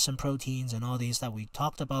 fluorescent proteins, and all these that we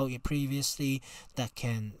talked about previously, that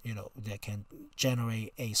can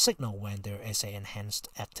generate a signal when there is a enhanced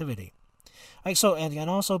activity. Right, so it can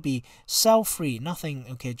also be cell-free, nothing,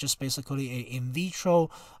 okay, just basically a in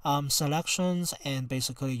vitro selections, and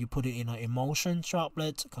basically you put it in an emulsion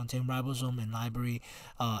droplet, contain ribosome and library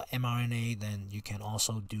mRNA, then you can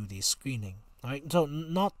also do the screening. Right, so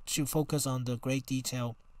not to focus on the great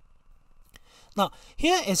detail. Now,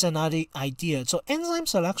 here is another idea. So enzyme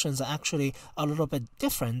selections are actually a little bit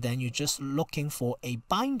different than you just looking for a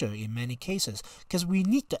binder in many cases, because we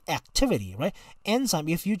need the activity, right? Enzyme,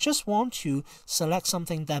 if you just want to select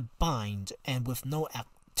something that bind and with no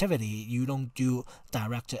activity, you don't do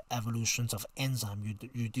directed evolutions of enzyme,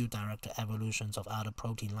 you do directed evolutions of other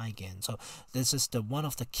protein ligand. So this is one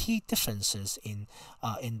of the key differences in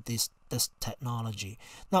this technology.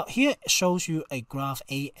 Now here shows you a graph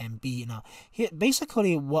A and B. Now here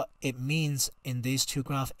basically what it means in these two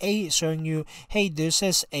graphs, A is showing you, hey, this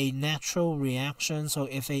is a natural reaction. So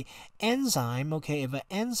if a enzyme, okay, if an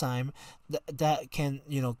enzyme that can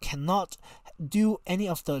cannot do any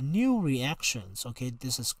of the new reactions, okay,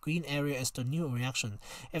 this is green area is the new reaction.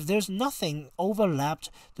 If there's nothing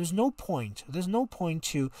overlapped, there's no point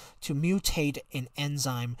to mutate an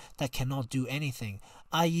enzyme that cannot do anything,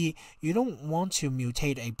 i.e. you don't want to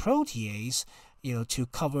mutate a protease to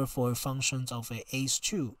cover for functions of a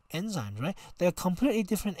ACE2 enzyme, right? They're completely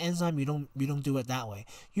different enzyme. You don't do it that way.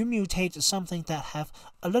 You mutate something that have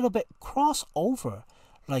a little bit crossover,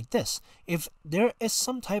 like this. If there is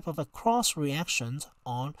some type of a cross reaction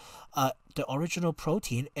on the original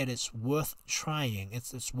protein, it is worth trying.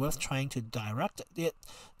 It's worth trying to direct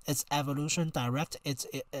its evolution, direct its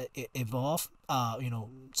evolve,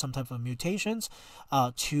 some type of mutations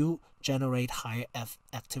to generate higher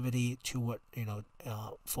activity toward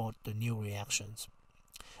for the new reactions.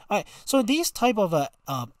 Alright, so these type of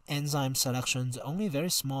enzyme selections, only very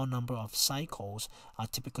small number of cycles are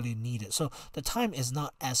typically needed. So the time is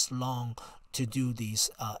not as long to do these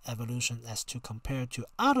evolution as to compare to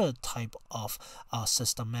other type of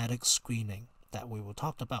systematic screening that we will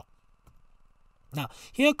talk about. Now,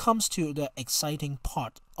 here comes to the exciting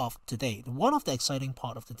part of today. One of the exciting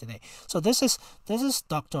part of today. So this is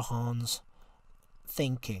Dr. Han's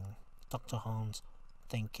thinking. Dr. Han's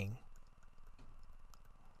thinking.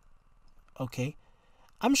 Okay,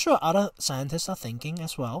 I'm sure other scientists are thinking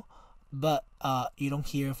as well, but you don't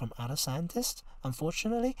hear from other scientists,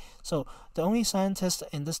 unfortunately. So the only scientist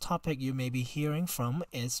in this topic you may be hearing from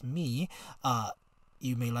is me.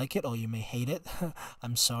 You may like it or you may hate it.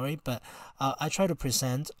 I'm sorry, but I try to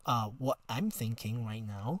present what I'm thinking right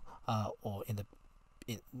now, or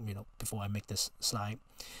before I make this slide.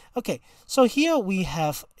 Okay, so here we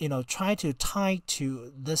have try to tie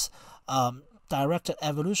to this directed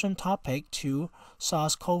evolution topic to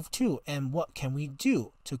SARS-CoV-2 and what can we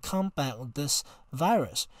do to combat this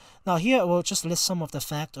virus. Now here we'll just list some of the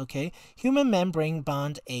facts. Okay, human membrane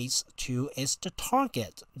bound ACE2 is the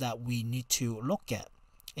target that we need to look at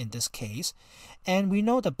in this case, and we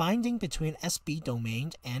know the binding between SB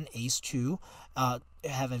domain and ACE2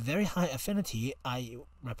 have a very high affinity. I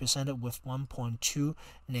represented with 1.2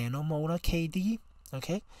 nanomolar KD.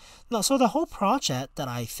 Okay, now so the whole project that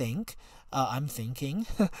I'm thinking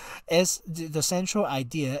is the central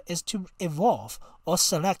idea is to evolve or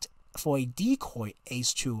select for a decoy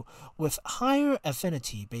ACE2 with higher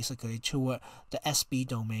affinity, basically toward the SB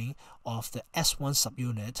domain of the S1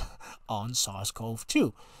 subunit on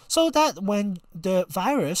SARS-CoV-2, so that when the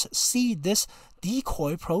virus see this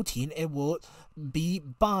decoy protein, it will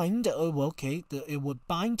bind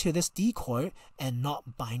to this decoy and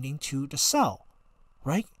not binding to the cell,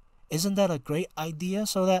 right? Isn't that a great idea?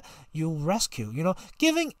 So that you rescue,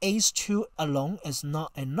 giving ACE2 alone is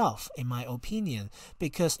not enough, in my opinion,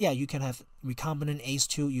 because yeah, you can have recombinant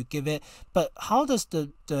ACE2, you give it, but how does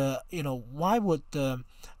why would the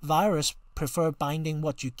virus prefer binding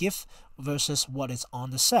what you give versus what is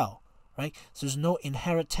on the cell, right? So there's no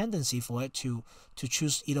inherent tendency for it to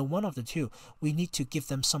choose either one of the two. We need to give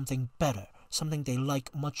them something better, something they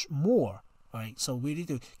like much more. Right, so we need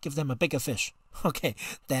to give them a bigger fish, okay,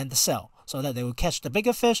 than the cell, so that they will catch the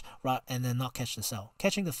bigger fish, right, and then not catch the cell.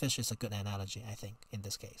 Catching the fish is a good analogy, I think, in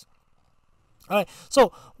this case. All right,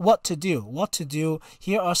 so what to do?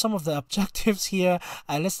 Here are some of the objectives here.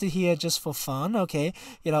 I listed here just for fun, okay?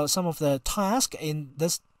 Some of the tasks in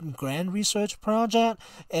this grand research project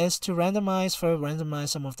is to randomize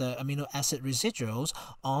some of the amino acid residuals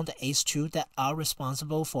on the ACE2 that are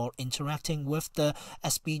responsible for interacting with the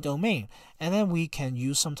SB domain, and then we can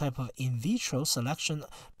use some type of in vitro selection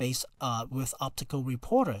based with optical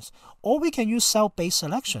reporters, or we can use cell-based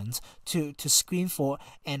selections to screen for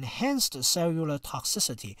enhanced cellular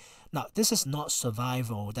toxicity. Now, this is not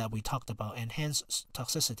survival that we talked about, enhanced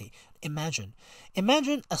toxicity. Imagine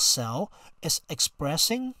a cell is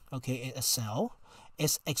expressing, okay, a cell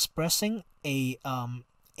is expressing a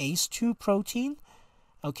ACE2 protein,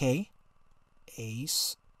 okay,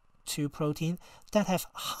 ACE2 protein that have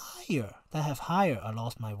higher, I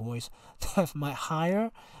lost my voice, that have my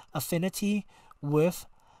higher affinity with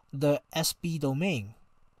the SB domain.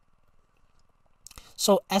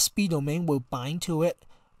 So SB domain will bind to it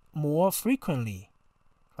more frequently,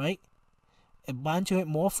 right? It bind to it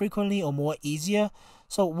more frequently or more easier.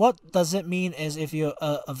 So what does it mean is if you're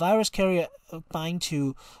a virus carrier bind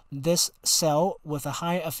to this cell with a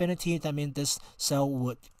higher affinity, that means this cell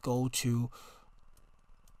would go to,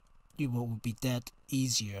 you will be dead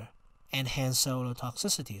easier, enhanced cellular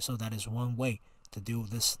toxicity. So that is one way to do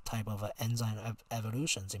this type of enzyme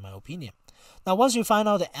evolutions, in my opinion. Now, once you find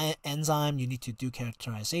out the enzyme, you need to do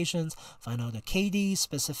characterizations, find out the KD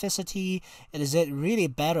specificity. Is it really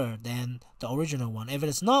better than the original one? If it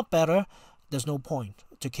is not better, there's no point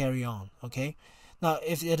to carry on, okay? Now,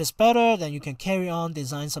 if it is better, then you can carry on,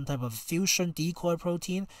 design some type of fusion decoy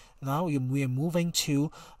protein. Now we are moving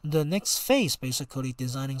to the next phase, basically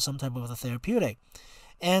designing some type of a therapeutic.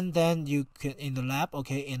 And then you can, in the lab,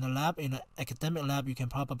 in an academic lab, you can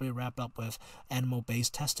probably wrap up with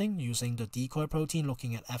animal-based testing using the decoy protein,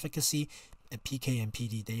 looking at efficacy and PK and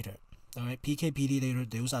PD data. All right, PK, PD data,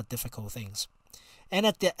 those are difficult things. And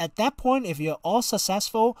at that point, if you're all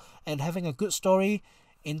successful and having a good story,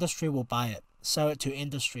 industry will buy it, sell it to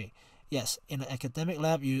industry. Yes, in an academic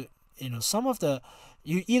lab, you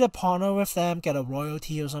either partner with them, get a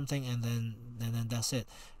royalty or something, and then that's it.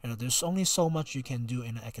 There's only so much you can do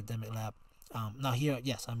in an academic lab. Now here,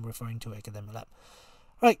 yes, I'm referring to academic lab.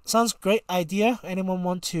 Right, sounds great idea. Anyone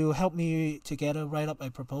want to help me together write up a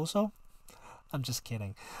proposal? I'm just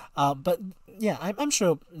kidding. But yeah, I'm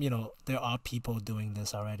sure there are people doing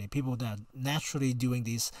this already. People that are naturally doing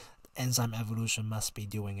these enzyme evolution must be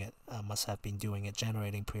doing it. Must have been doing it,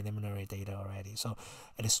 generating preliminary data already. So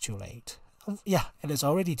it is too late. Yeah, it is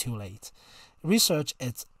already too late. Research,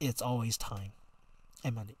 it's always time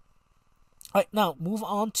and money. Alright, now move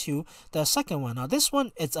on to the second one. Now this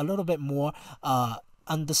one, it's a little bit more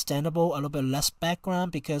understandable, a little bit less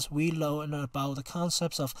background, because we learn about the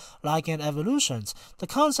concepts of ligand evolutions. The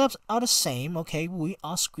concepts are the same, okay? We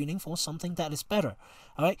are screening for something that is better.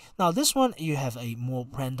 Alright, now this one, you have a more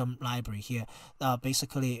random library here.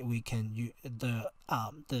 Basically, we can use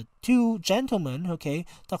the two gentlemen, okay,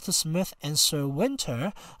 Dr. Smith and Sir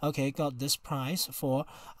Winter, okay, got this prize for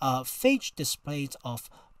phage displays of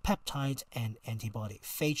peptides and antibody.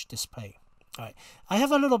 Phage display. Alright, I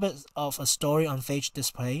have a little bit of a story on phage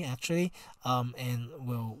display actually, and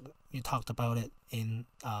we talked about it in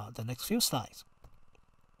the next few slides.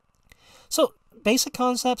 So basic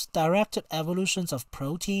concepts, directed evolutions of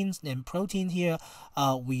proteins. In protein here,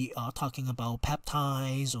 we are talking about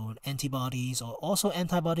peptides or antibodies, or also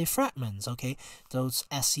antibody fragments, okay? Those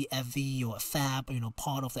scFv or Fab,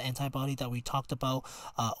 part of the antibody that we talked about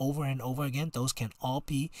over and over again, those can all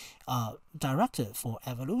be directed for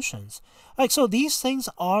evolutions. Right, so these things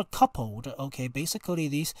are coupled, okay? Basically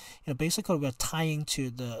these, basically we're tying to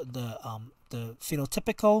the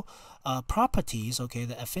phenotypical properties, okay,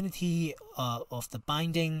 the affinity of the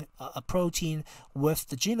binding a protein with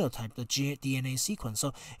the genotype, the DNA sequence.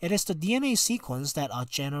 So it is the DNA sequence that are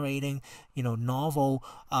generating, novel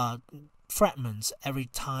fragments every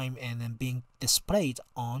time, and then being displayed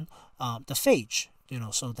on the phage,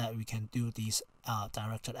 so that we can do these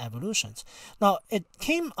directed evolutions. Now it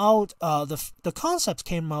came out, the concept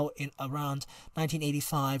came out in around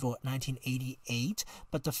 1985 or 1988,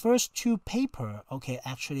 but the first two paper, okay,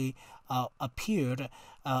 actually appeared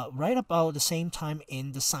right about the same time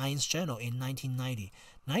in the Science Journal in 1990.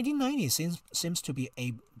 1990 seems to be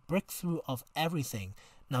a breakthrough of everything.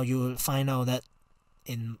 Now you will find out that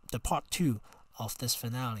in the part 2 of this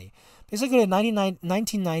finale. Basically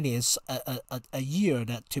 1990 is a year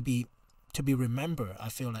that to be remembered, I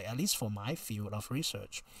feel like, at least for my field of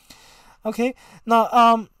research. Okay,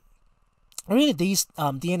 now really these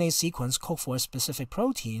DNA sequence code for a specific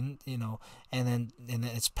protein, and then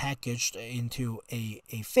it's packaged into a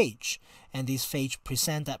phage, and these phage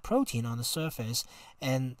present that protein on the surface,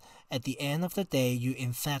 and at the end of the day, you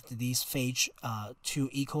infect these phage to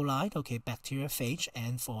E. coli, okay, bacteriophage,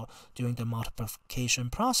 and for doing the multiplication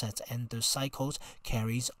process, and the cycles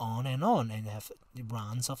carries on and have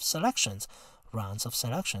rounds of selections.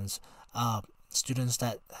 Students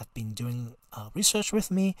that have been doing research with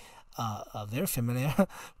me are very familiar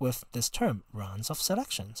with this term, rounds of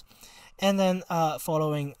selections. And then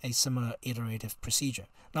following a similar iterative procedure.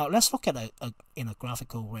 Now let's look at in a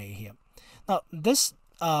graphical way here. Now this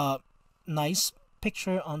nice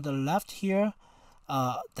picture on the left here,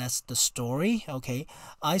 that's the story. Okay,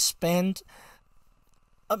 I spent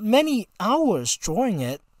many hours drawing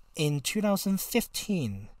it in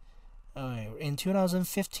 2015. In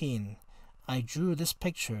 2015, I drew this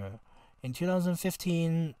picture. In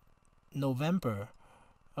 2015, November.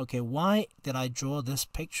 Okay, why did I draw this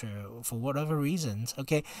picture? For whatever reasons.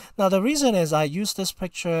 Okay, now the reason is I used this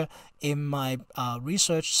picture in my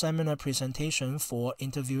research seminar presentation for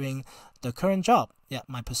interviewing the current job. Yeah,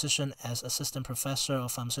 my position as assistant professor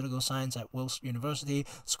of pharmaceutical science at Wilkes University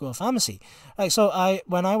School of Pharmacy. Right, so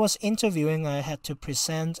when I was interviewing, I had to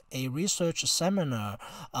present a research seminar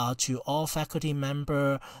to all faculty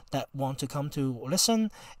member that want to come to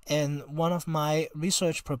listen. And one of my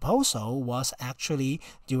research proposal was actually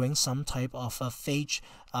doing some type of a phage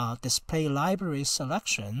display library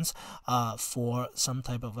selections for some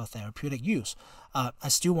type of a therapeutic use. I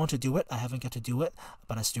still want to do it. I haven't got to do it,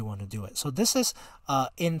 but I still want to do it. So this is,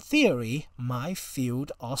 in theory, my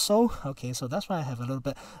field also. Okay, so that's why I have a little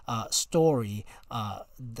bit story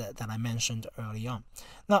that I mentioned early on.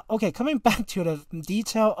 Now, okay, coming back to the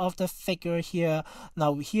detail of the figure here.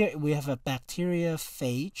 Now, here we have a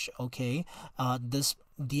bacteriophage. Okay, this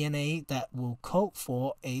DNA that will code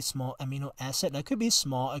for a small amino acid. It could be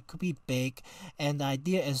small, it could be big, and the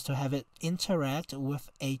idea is to have it interact with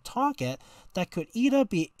a target that could either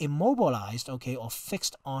be immobilized, okay, or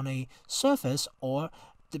fixed on a surface, or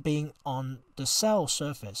being on the cell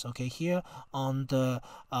surface. Okay, here on the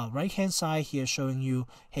right hand side here showing you,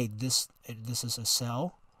 hey, this is a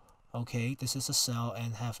cell. Okay, this is a cell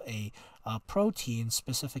and have a protein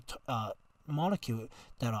specific molecule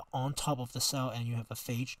that are on top of the cell, and you have a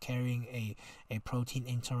phage carrying a protein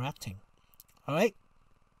interacting. All right,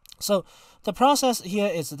 so the process here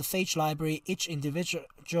is the phage library. Each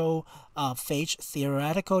individual phage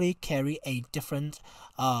theoretically carry a different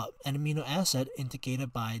amino acid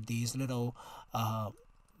indicated by these little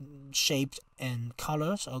shaped and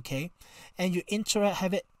colors. Okay, and you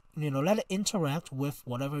have it, let it interact with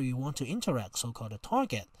whatever you want to interact, so-called a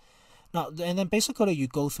target. Now, and then basically you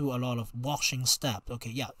go through a lot of washing steps. Okay,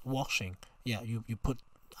 yeah, washing. Yeah, you put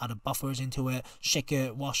other buffers into it, shake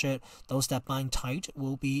it, wash it. Those that bind tight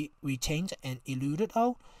will be retained and eluded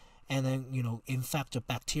out. And then, infect the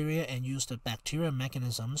bacteria and use the bacterial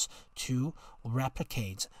mechanisms to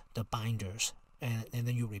replicate the binders. And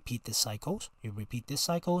then you repeat these cycles. You repeat these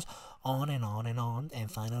cycles on and on and on.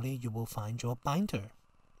 And finally, you will find your binder.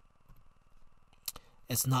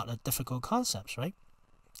 It's not a difficult concept, right?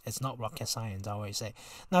 It's not rocket science, I always say.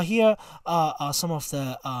 Now here are some of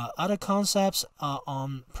the other concepts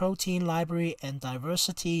on protein library and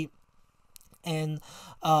diversity. And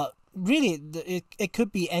really, it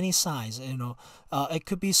could be any size. It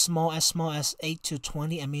could be small as 8 to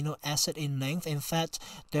 20 amino acid in length. In fact,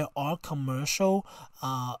 there are commercial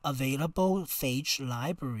available phage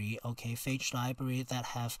library. Okay, phage library that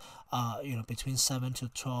have between 7 to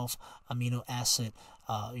 12 amino acid.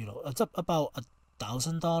 It's about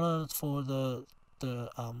 $1,000 for the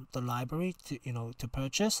library to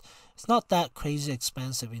purchase. It's not that crazy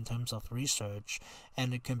expensive in terms of research,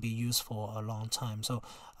 and it can be used for a long time. So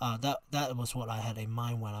that was what I had in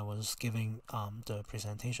mind when I was giving the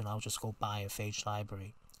presentation. I'll just go buy a phage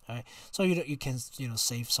library. Right? So you can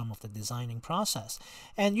save some of the designing process.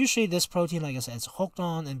 And usually this protein, like I said, is hooked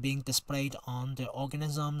on and being displayed on the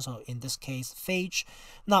organisms, or in this case phage.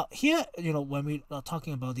 Now here, when we are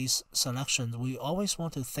talking about these selections, we always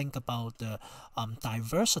want to think about the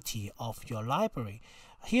diversity of your library.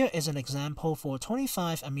 Here is an example for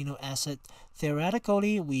 25 amino acid.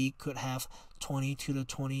 Theoretically, we could have 20 to the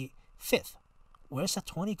 25th. Where's that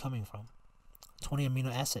 20 coming from? 20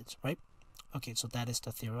 amino acids, right? Okay, so that is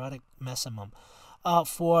the theoretic maximum.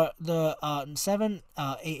 For the 7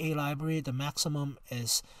 AA library, the maximum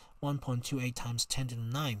is 1.28 times 10 to the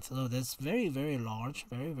 9th. So that's very, very large,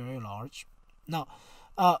 very, very large. Now,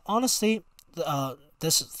 honestly,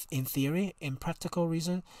 this is in theory. In practical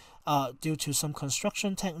reason, due to some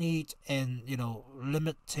construction technique and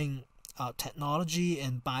limiting technology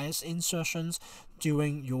and bias insertions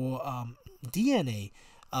during your DNA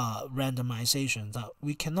randomization, that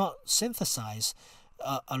we cannot synthesize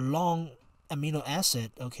a long amino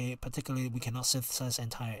acid, okay, particularly we cannot synthesize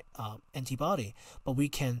entire antibody, but we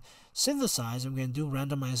can synthesize and we can do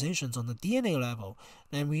randomizations on the DNA level.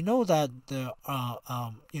 And we know that there are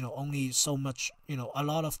only so much, a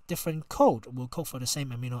lot of different code will code for the same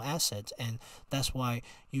amino acid, and that's why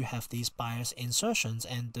you have these bias insertions.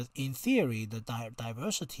 And in theory, the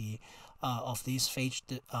diversity of these phage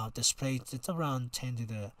displays, it's around 10 to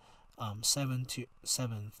the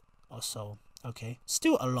 7th or so. Okay,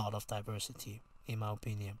 still a lot of diversity in my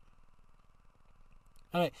opinion.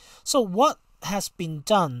 Alright, so what has been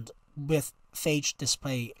done with phage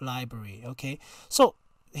display library? Okay, so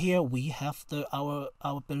here we have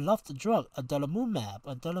our beloved drug adalimumab.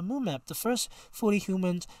 Adalimumab, the first fully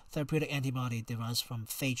human therapeutic antibody derives from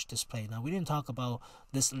phage display. Now, we didn't talk about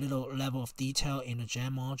this little level of detail in the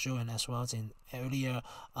JAM module and as well as in earlier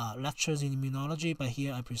lectures in immunology, but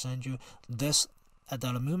here I present you this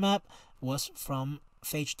adalimumab was from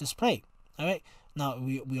phage display. All right, now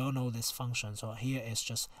we all know this function, so here is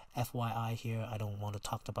just FYI here. I don't want to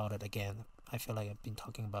talk about it again. I feel like I've been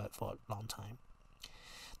talking about it for a long time.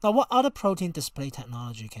 Now, what other protein display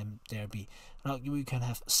technology can there be? Now, we can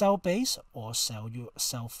have cell-based or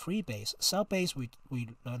cell-free base. Cell-based, we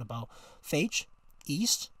learn about phage,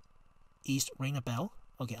 yeast ring a bell.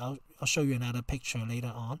 Okay, I'll show you another picture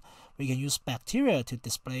later on. We can use bacteria to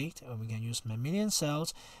display it, or we can use mammalian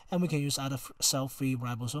cells, and we can use other cell-free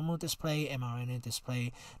ribosomal display, mRNA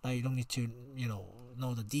display. Now, you don't need to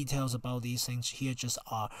know the details about these things. Here just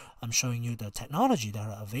I'm showing you the technology that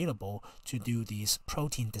are available to do these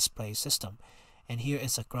protein display system. And here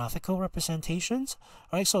is a graphical representations.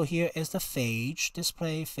 All right, so here is the phage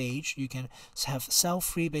display. Phage, you can have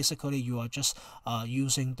cell-free. Basically, you are just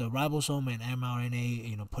using the ribosome and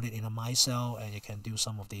mRNA, put it in a micelle, and you can do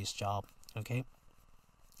some of these jobs. Okay,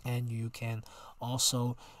 and you can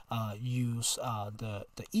also use the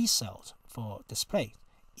E cells for display.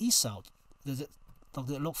 E cells, does it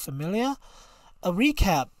look familiar? A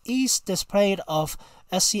recap is displayed of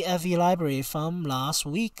SCFE library from last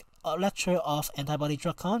week. A lecture of antibody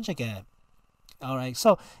drug conjugate. Alright,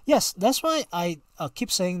 so yes, that's why I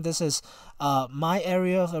keep saying this is my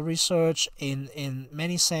area of research in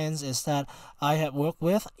many sense, is that I have worked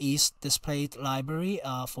with East displayed library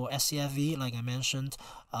for SCFE, like I mentioned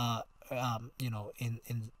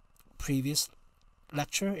in previous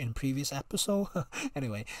lecture, in previous episode.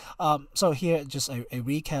 Anyway, so here just a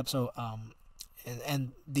recap. So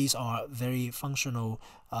and these are very functional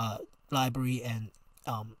library, and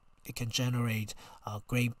it can generate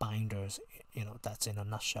great binders. That's in a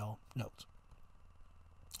nutshell note.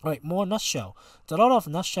 All right, more nutshell. There's a lot of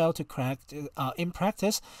nutshell to crack in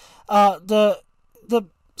practice. The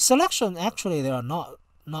selection, actually, they are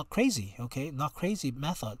not crazy. Okay, not crazy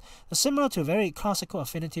method. Similar to very classical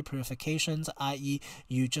affinity purifications, i.e.,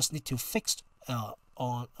 you just need to fix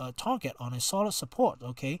on a target on a solid support.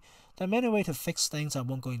 Okay, there are many ways to fix things. I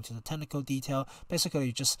won't go into the technical detail. Basically,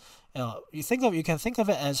 you just you can think of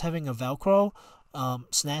it as having a Velcro.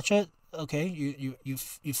 Snatch it. Okay, you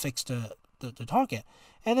fix the target,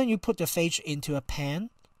 and then you put the phage into a pan.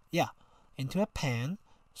 Yeah, into a pan.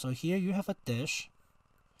 So here you have a dish.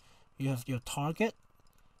 You have your target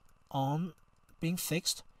on being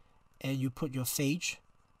fixed, and you put your phage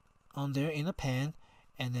on there in a pan,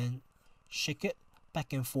 and then shake it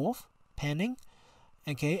back and forth, panning.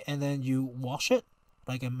 Okay, and then you wash it,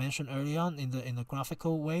 like I mentioned earlier on in the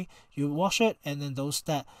graphical way. You wash it, and then those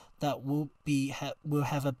that will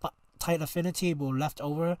have a tight affinity will left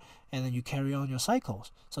over, and then you carry on your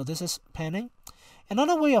cycles. So this is panning.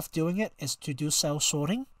 Another way of doing it is to do cell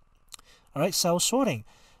sorting. All right, cell sorting.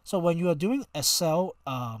 So when you are doing a cell,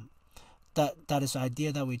 that is the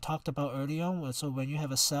idea that we talked about earlier on. So when you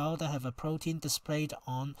have a cell that have a protein displayed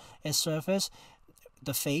on its surface,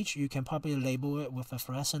 the phage, you can probably label it with a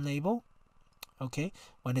fluorescent label. Okay,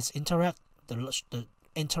 when it's the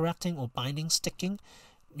interacting or binding, sticking,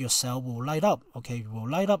 your cell will light up. Okay, it will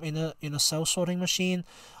light up in a cell sorting machine,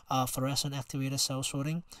 fluorescent activated cell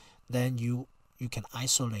sorting. Then you can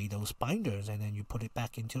isolate those binders, and then you put it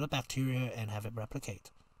back into the bacteria and have it replicate.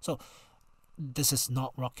 So this is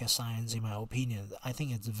not rocket science, in my opinion. I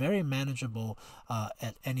think it's very manageable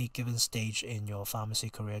at any given stage in your pharmacy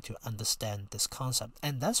career to understand this concept,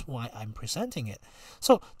 and that's why I'm presenting it.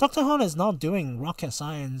 So Dr. Han is not doing rocket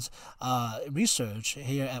science research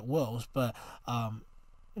here at Worlds, but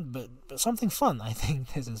something fun. I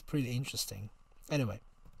think this is pretty interesting. Anyway.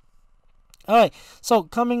 Alright, so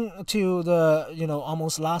coming to the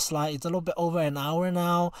almost last slide. It's a little bit over an hour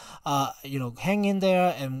now. Hang in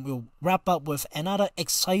there, and we'll wrap up with another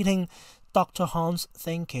exciting Dr. Han's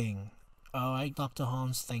thinking. Alright, Dr.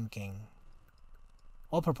 Han's thinking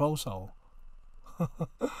or proposal.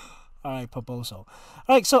 All right, proposal.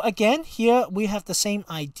 All right, so again, here we have the same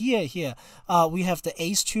idea here. We have the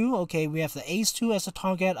ACE2, okay, we have the ACE2 as a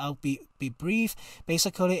target. I'll be brief.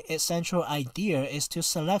 Basically, its central idea is to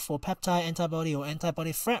select for peptide, antibody, or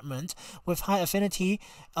antibody fragment with high affinity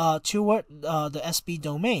toward the SB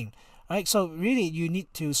domain. All right, so really you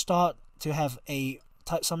need to start to have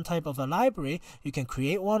some type of a library. You can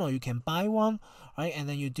create one or you can buy one, right? And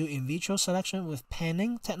then you do in vitro selection with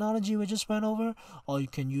panning technology we just went over, or you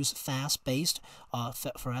can use fast-based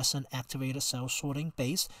fluorescent activated cell sorting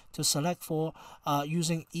based to select for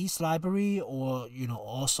using yeast library, or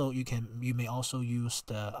also you may also use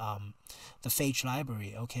the phage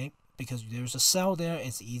library, okay? Because there's a cell there,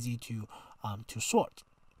 it's easy to sort.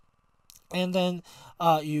 And then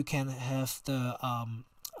you can have the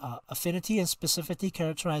affinity and specificity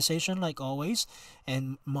characterization like always,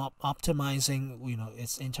 and optimizing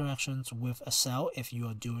its interactions with a cell if you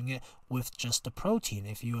are doing it with just the protein.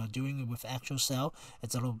 If you are doing it with actual cell,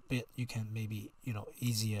 it's a little bit, you can maybe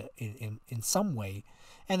easier in some way.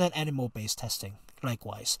 And then animal based testing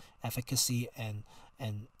likewise, efficacy and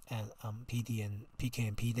PD and PK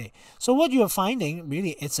and PD. So what you're finding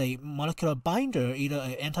really, it's a molecular binder, either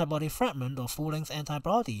an antibody fragment or full-length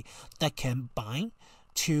antibody that can bind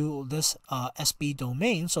to this SB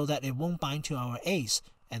domain so that it won't bind to our ACE.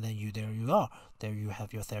 And then there you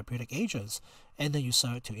have your therapeutic agents, and then you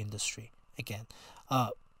sell it to industry. Again,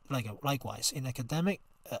 likewise in academic,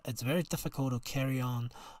 it's very difficult to carry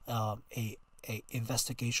on a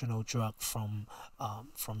investigational drug from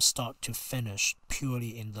start to finish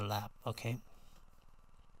purely in the lab. Okay.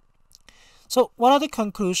 So what are the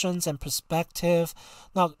conclusions and perspective?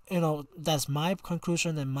 Now, that's my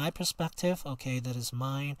conclusion and my perspective. Okay, that is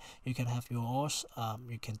mine. You can have yours.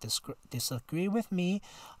 You can disagree with me,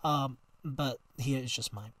 but here is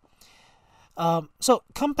just mine. So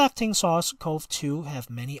compacting SARS-CoV-2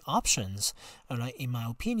 have many options, right, in my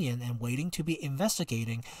opinion, and waiting to be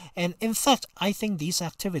investigating. And in fact, I think these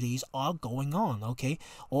activities are going on, okay?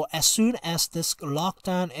 Or as soon as this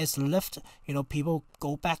lockdown is lifted, people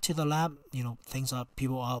go back to the lab,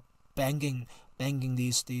 people are banging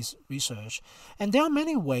these research. And there are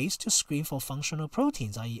many ways to screen for functional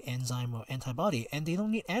proteins, i.e. enzyme or antibody, and they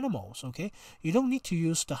don't need animals, okay? You don't need to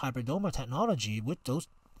use the hybridoma technology with those,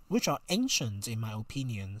 which are ancient in my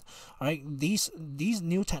opinion. All right, these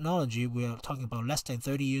new technology, we're talking about less than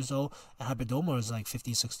 30 years old, and hybridoma is like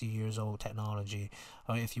 50, 60 years old technology.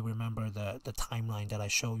 If you remember the timeline that I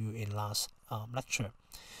showed you in last lecture.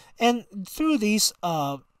 And through these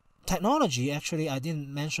technology, actually, I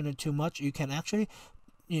didn't mention it too much, you can actually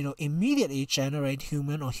immediately generate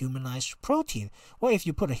human or humanized protein. Well, if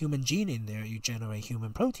you put a human gene in there, you generate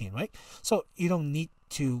human protein, right? So you don't need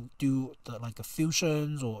to do like a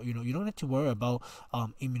fusions, or you don't need to worry about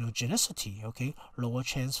immunogenicity. Okay, lower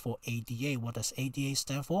chance for ADA. What does ADA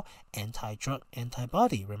stand for? Anti-drug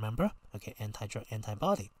antibody. Remember? Okay, anti-drug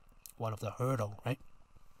antibody. One of the hurdle, right?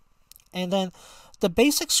 And then the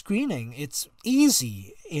basic screening, it's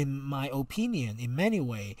easy in my opinion in many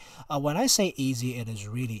ways. When I say easy, it is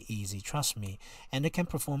really easy, trust me. And it can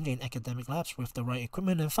perform in academic labs with the right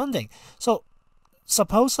equipment and funding. So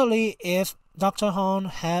supposedly, if Dr. Han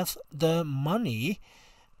have the money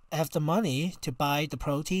to buy the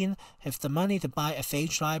protein, have the money to buy a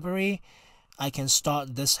phage library, I can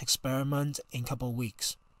start this experiment in a couple of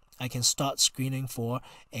weeks. I can start screening for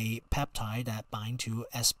a peptide that bind to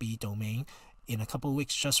SB domain in a couple of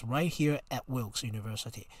weeks, just right here at Wilkes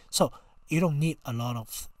University. So you don't need a lot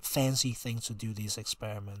of fancy things to do these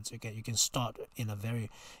experiments. Okay, you can start in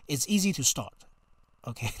it's easy to start.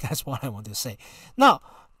 Okay, that's what I want to say. Now,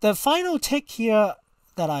 the final tick here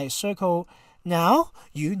that I circle, now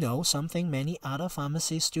you know something many other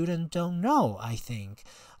pharmacy students don't know, I think.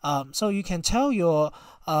 So you can tell your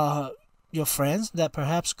friends that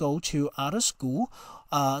perhaps go to other school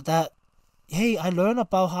that, hey, I learned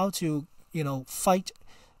about how to, fight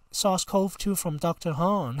SARS-CoV-2 from Dr.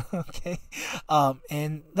 Han, okay?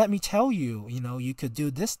 And let me tell you, you could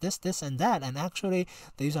do this, and that, and actually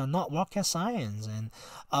these are not rocket science.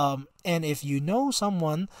 And if you know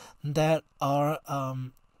someone that are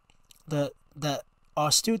that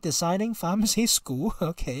are still deciding pharmacy school,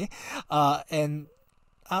 okay, and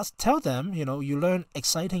tell them, you learn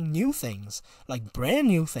exciting new things, like brand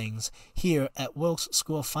new things here at Wilkes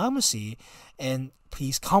School of Pharmacy, and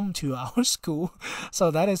please come to our school.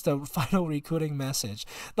 So that is the final recruiting message.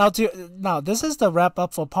 Now, this is the wrap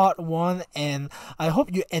up for part 1, and I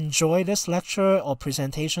hope you enjoy this lecture or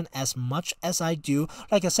presentation as much as I do.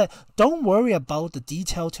 Like I said, don't worry about the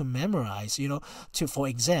detail to memorize, for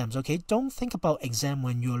exams, okay? Don't think about exam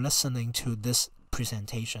when you're listening to this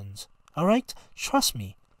presentations. All right, trust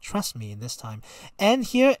me this time. And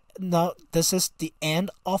here now, this is the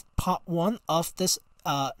end of part 1 of this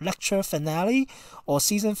lecture finale or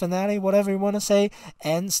season finale, whatever you want to say,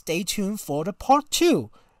 and stay tuned for the part 2.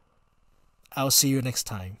 I'll see you next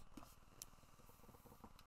time.